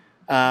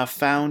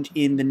found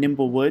in the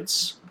Nimble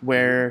Woods,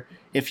 where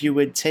if you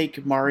would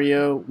take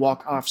Mario,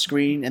 walk off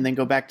screen, and then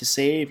go back to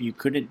save, you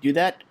couldn't do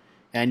that,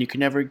 and you could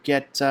never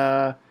get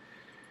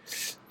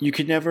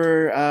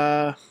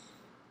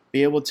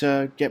be able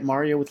to get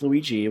Mario with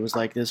Luigi. It was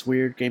like this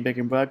weird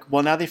game-breaking bug.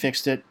 Well, now they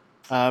fixed it.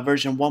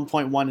 Version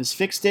 1.1 has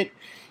fixed it.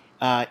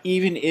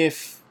 Even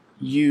if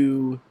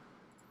you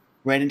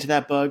ran into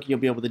that bug, you'll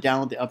be able to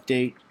download the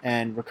update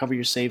and recover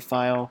your save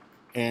file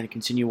and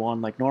continue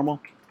on like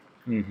normal.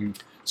 Mm-hmm.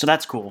 So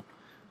that's cool.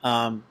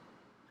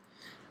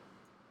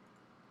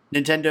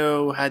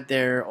 Nintendo had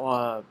their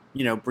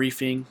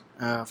briefing,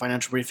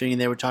 financial briefing, and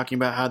they were talking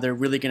about how they're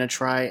really going to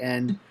try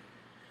and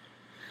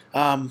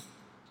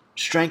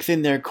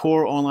strengthen their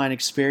core online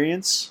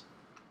experience.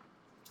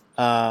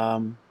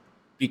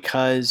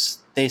 Because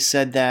they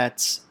said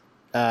that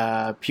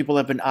people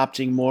have been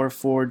opting more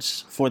for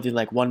the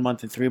like 1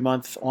 month and 3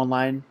 month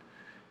online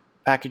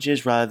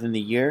packages rather than the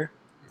year,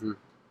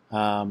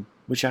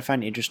 which I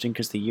find interesting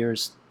because the year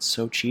is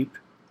so cheap.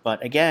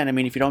 But again, I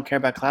mean, if you don't care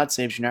about cloud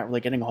saves, you're not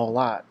really getting a whole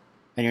lot,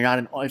 and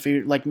if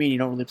you're like me and you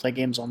don't really play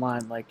games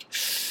online, like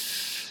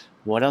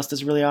what else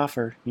does it really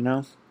offer, you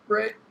know?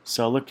 Right.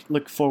 So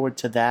look forward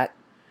to that.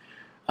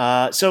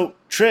 So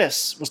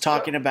Triss was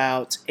talking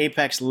about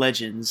Apex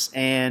Legends,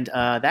 and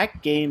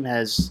that game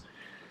has,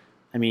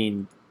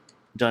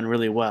 done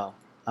really well.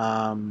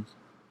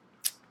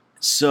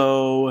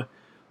 So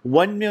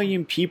 1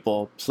 million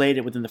people played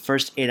it within the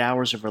first 8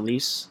 hours of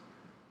release,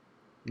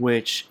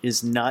 which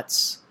is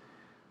nuts.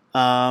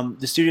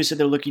 The studio said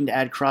they're looking to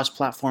add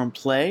cross-platform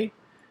play.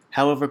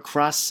 However,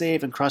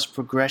 cross-save and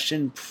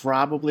cross-progression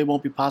probably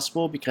won't be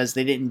possible because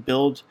they didn't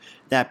build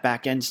that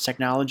back-end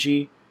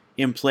technology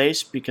in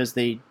place because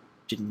they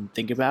didn't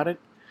think about it.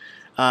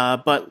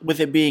 But with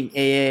it being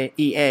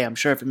EA, I'm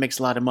sure if it makes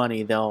a lot of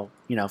money, they'll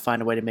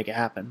find a way to make it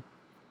happen.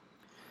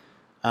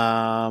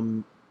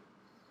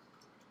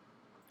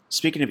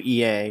 Speaking of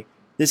EA,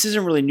 this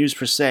isn't really news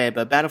per se,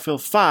 but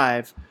Battlefield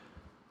 5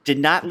 did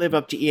not live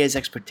up to EA's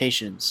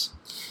expectations.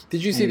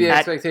 Did you see the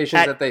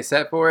expectations that they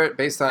set for it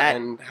based on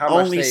and how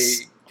much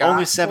they got?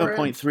 Only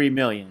 7.3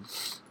 million.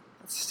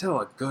 That's still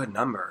a good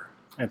number.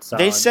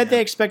 They said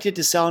they expected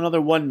to sell another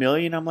 1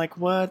 million. I'm like,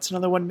 what's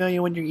another 1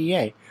 million when you're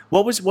EA?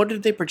 What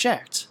did they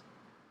project?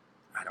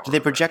 I don't Did they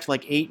project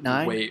like 8,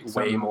 9?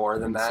 Way more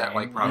than that.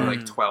 Like probably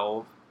like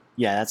 12.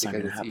 Yeah, that's not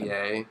going to happen.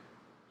 EA.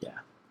 Yeah.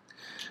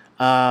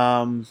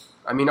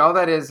 I mean, all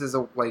that is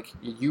like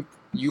you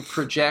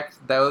project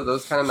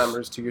those kind of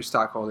numbers to your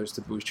stockholders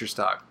to boost your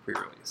stock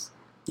pre-release.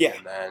 Yeah.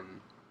 And then,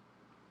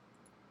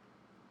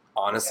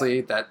 honestly,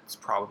 that's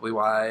probably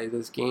why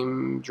this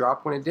game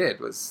dropped when it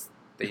did. Was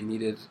they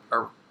needed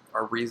a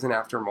reason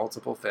after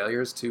multiple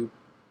failures to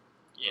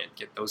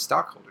get those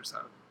stockholders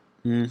out.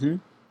 Mm-hmm.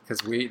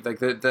 Because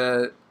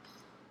the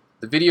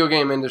video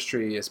game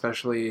industry,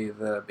 especially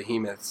the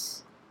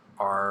behemoths,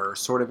 are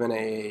sort of in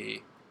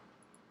a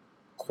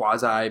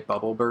quasi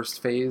bubble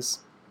burst phase.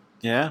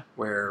 Yeah.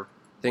 Where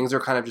things are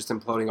kind of just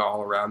imploding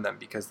all around them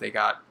because they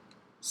got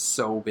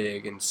so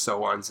big and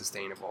so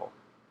unsustainable.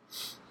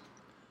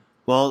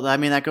 Well, I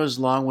mean, that goes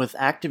along with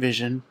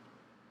Activision.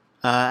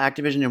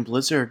 Activision and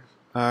Blizzard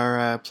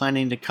are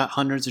planning to cut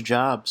hundreds of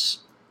jobs.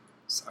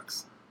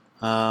 Sucks.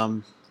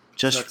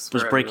 Just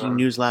was breaking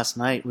news last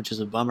night, which is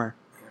a bummer.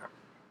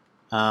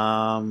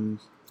 Yeah.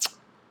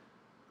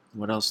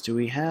 What else do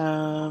we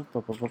have?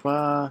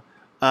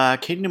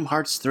 Kingdom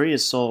Hearts 3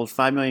 has sold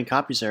 5 million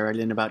copies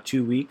already in about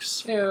 2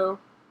 weeks. Ew.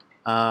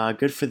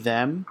 Good for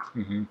them.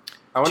 Mm-hmm.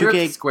 I wonder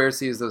if Square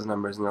sees those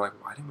numbers and they're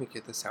like, why didn't we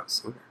get this out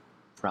sooner?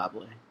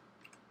 Probably.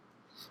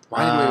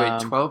 Why didn't we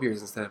wait 12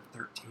 years instead of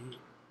 13?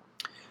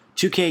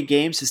 2K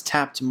Games has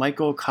tapped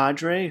Michael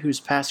Cadre, whose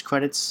past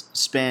credits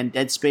span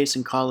Dead Space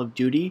and Call of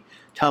Duty,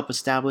 to help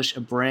establish a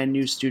brand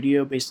new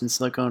studio based in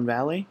Silicon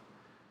Valley.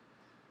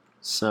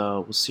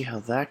 So we'll see how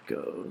that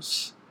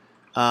goes.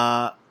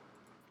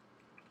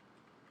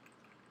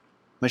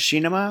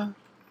 Machinima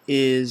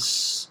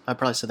is... I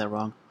probably said that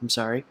wrong. I'm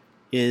sorry.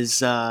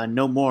 Is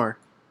no more.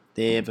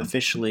 They have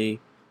officially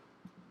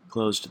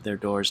closed their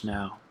doors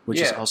now, which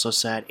is also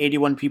sad.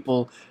 81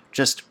 people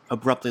just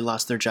abruptly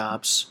lost their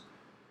jobs.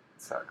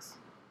 Sucks.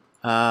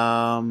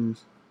 And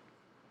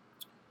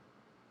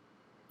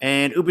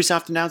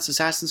Ubisoft announced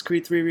Assassin's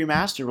Creed 3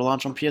 Remastered will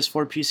launch on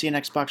PS4, PC, and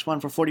Xbox One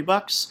for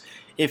 $40.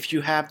 If you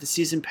have the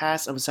season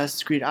pass of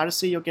Assassin's Creed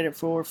Odyssey, you'll get it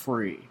for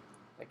free.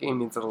 That game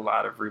needs a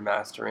lot of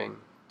remastering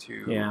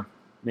to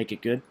make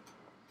it good.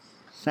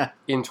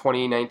 In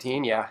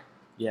 2019, yeah.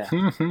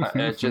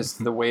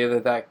 Just the way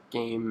that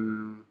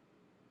game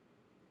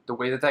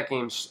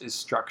is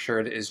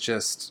structured is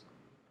just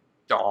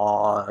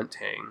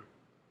daunting,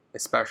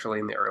 especially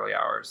in the early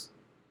hours.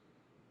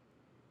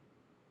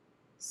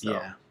 So.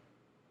 Yeah.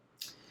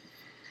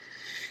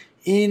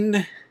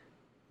 Indeed.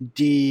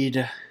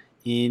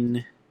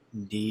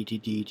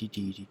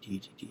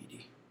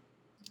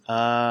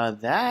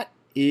 That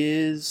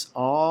is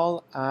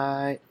all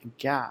I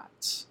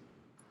got,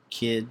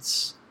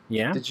 kids.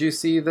 Yeah. Did you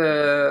see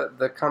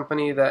the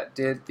company that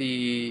did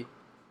the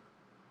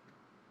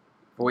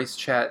voice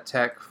chat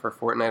tech for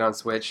Fortnite on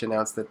Switch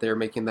announced that they're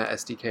making that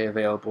SDK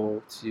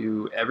available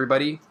to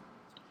everybody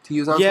to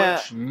use on Switch?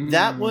 Yeah,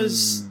 that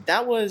was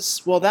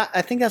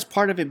I think that's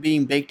part of it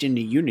being baked into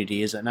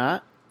Unity, is it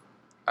not?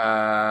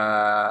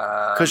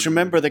 Because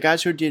remember, the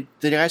guys who made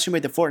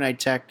the Fortnite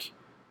tech,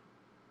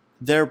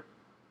 they're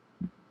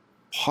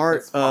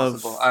part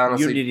of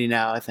Unity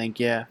now, I think.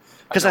 Yeah,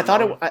 because I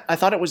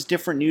thought it was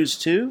different news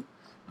too,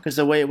 because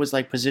the way it was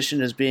like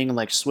positioned as being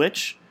like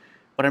Switch,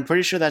 but I'm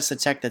pretty sure that's the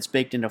tech that's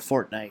baked into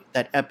Fortnite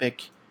that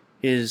Epic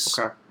is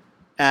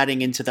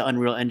adding into the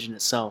Unreal Engine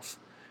itself.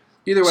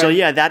 Either way, so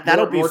yeah,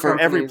 that'll be for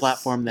every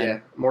platform then. Yeah,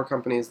 more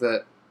companies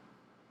that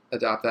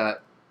adopt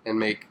that and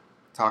make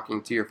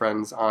talking to your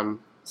friends on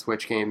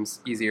Switch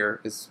games easier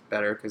is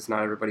better, because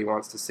not everybody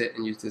wants to sit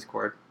and use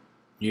Discord.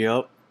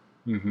 Yep.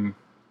 Mm-hmm.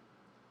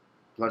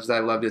 As much as I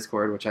love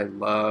Discord, which I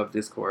love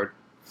Discord,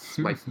 it's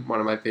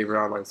one of my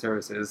favorite online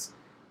services.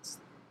 It's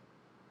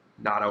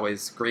not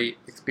always great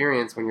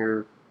experience when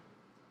you're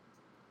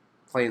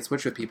playing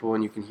Switch with people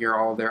and you can hear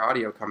all their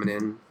audio coming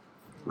in.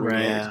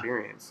 Right.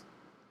 Experience.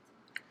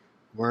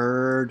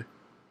 Word.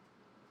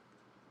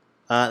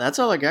 That's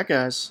all I got,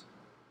 guys.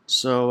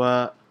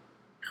 So,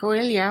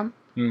 William.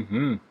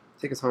 Mm-hmm.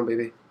 Take us home,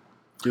 baby.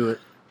 Do it.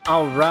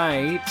 All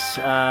right.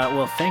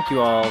 Well, thank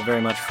you all very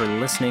much for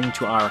listening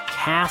to our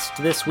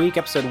cast this week,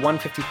 episode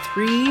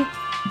 153.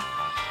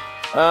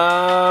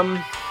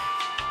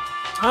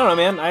 I don't know,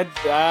 man.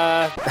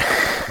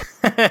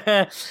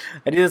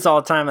 I do this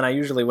all the time, and I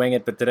usually wing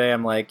it, but today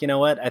I'm like, you know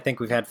what? I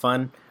think we've had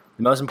fun.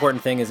 The most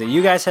important thing is that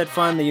you guys had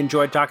fun, that you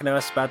enjoyed talking to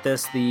us about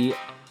this. The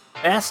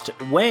best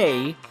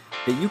way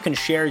that you can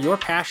share your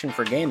passion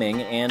for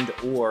gaming and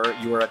or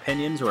your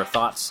opinions or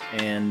thoughts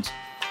and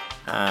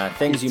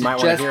things you might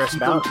want to hear us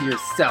about. Keep them to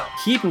yourself.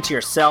 Keep them to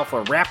yourself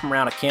or wrap them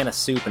around a can of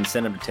soup and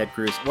send them to Ted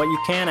Cruz. What you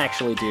can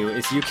actually do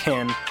is you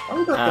can...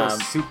 How about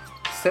those soup?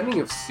 Sending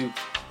of soup.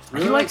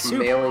 Really like like soup.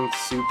 mailing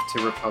soup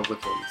to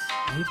Republicans.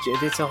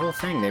 It's a whole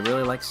thing. They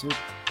really like soup.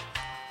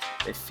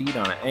 They feed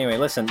on it. Anyway,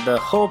 listen, the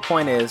whole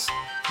point is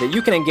that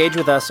you can engage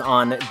with us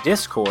on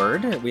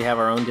Discord. We have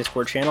our own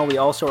Discord channel. We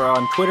also are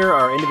on Twitter.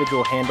 Our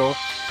individual handles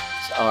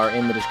are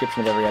in the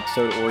description of every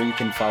episode, or you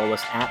can follow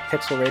us at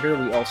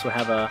Pixelrator. We also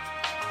have a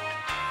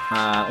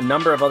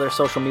number of other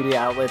social media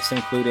outlets,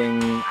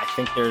 including, I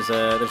think there's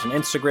an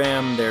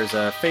Instagram, there's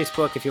a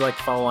Facebook, if you like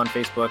to follow on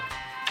Facebook.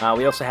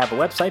 We also have a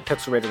website,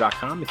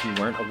 pixelrator.com, if you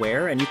weren't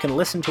aware, and you can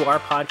listen to our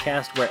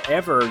podcast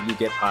wherever you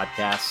get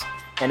podcasts.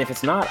 And if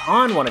it's not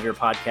on one of your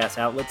podcast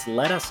outlets,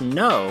 let us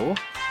know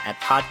at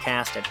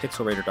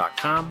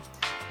podcast@pixelrator.com,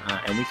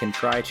 and we can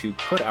try to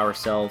put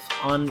ourselves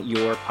on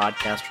your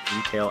podcast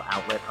retail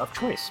outlet of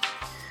choice.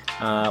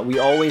 We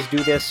always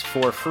do this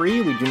for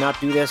free. We do not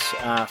do this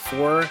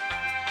for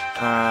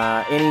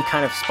any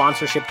kind of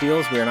sponsorship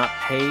deals. We are not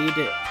paid.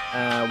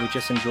 We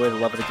just enjoy the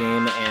love of the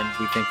game, and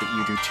we think that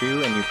you do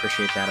too, and you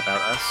appreciate that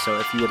about us. So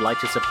if you would like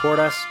to support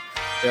us,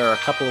 there are a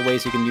couple of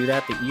ways you can do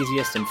that. The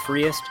easiest and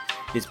freest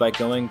is by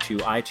going to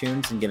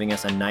iTunes and giving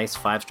us a nice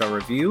 5-star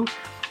review.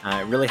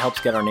 It really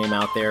helps get our name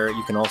out there.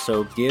 You can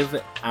also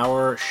give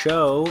our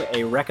show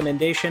a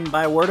recommendation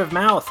by word of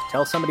mouth.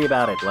 Tell somebody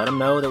about it. Let them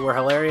know that we're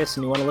hilarious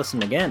and you want to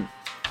listen again.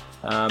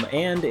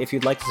 And if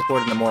you'd like to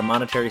support in a more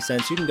monetary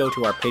sense, you can go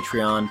to our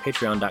Patreon,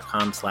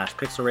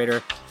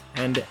 patreon.com/pixelrator,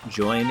 and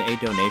join a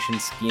donation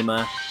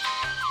schema.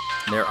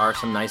 There are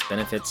some nice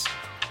benefits,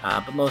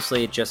 but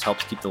mostly it just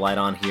helps keep the light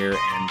on here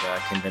and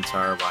convince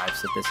our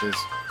wives that this is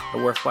a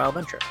worthwhile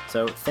venture.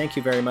 So thank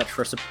you very much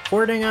for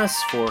supporting us,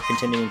 for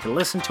continuing to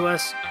listen to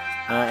us,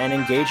 and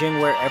engaging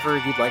wherever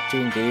you'd like to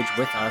engage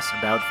with us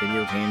about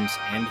video games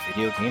and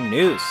video game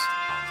news.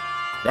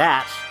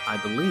 That, I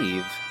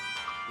believe,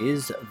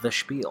 is the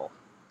spiel.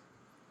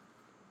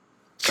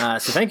 So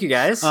thank you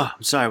guys. Oh,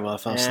 I'm sorry, Will. I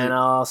fell asleep. And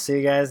I'll see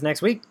you guys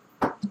next week.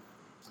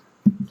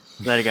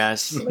 Later,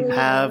 guys.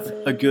 Have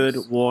a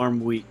good,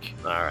 warm week.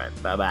 All right.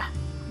 Bye-bye.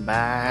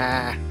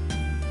 Bye.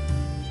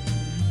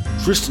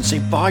 Tristan, say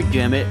bye,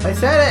 damn it. I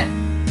said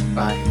it!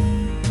 Bye.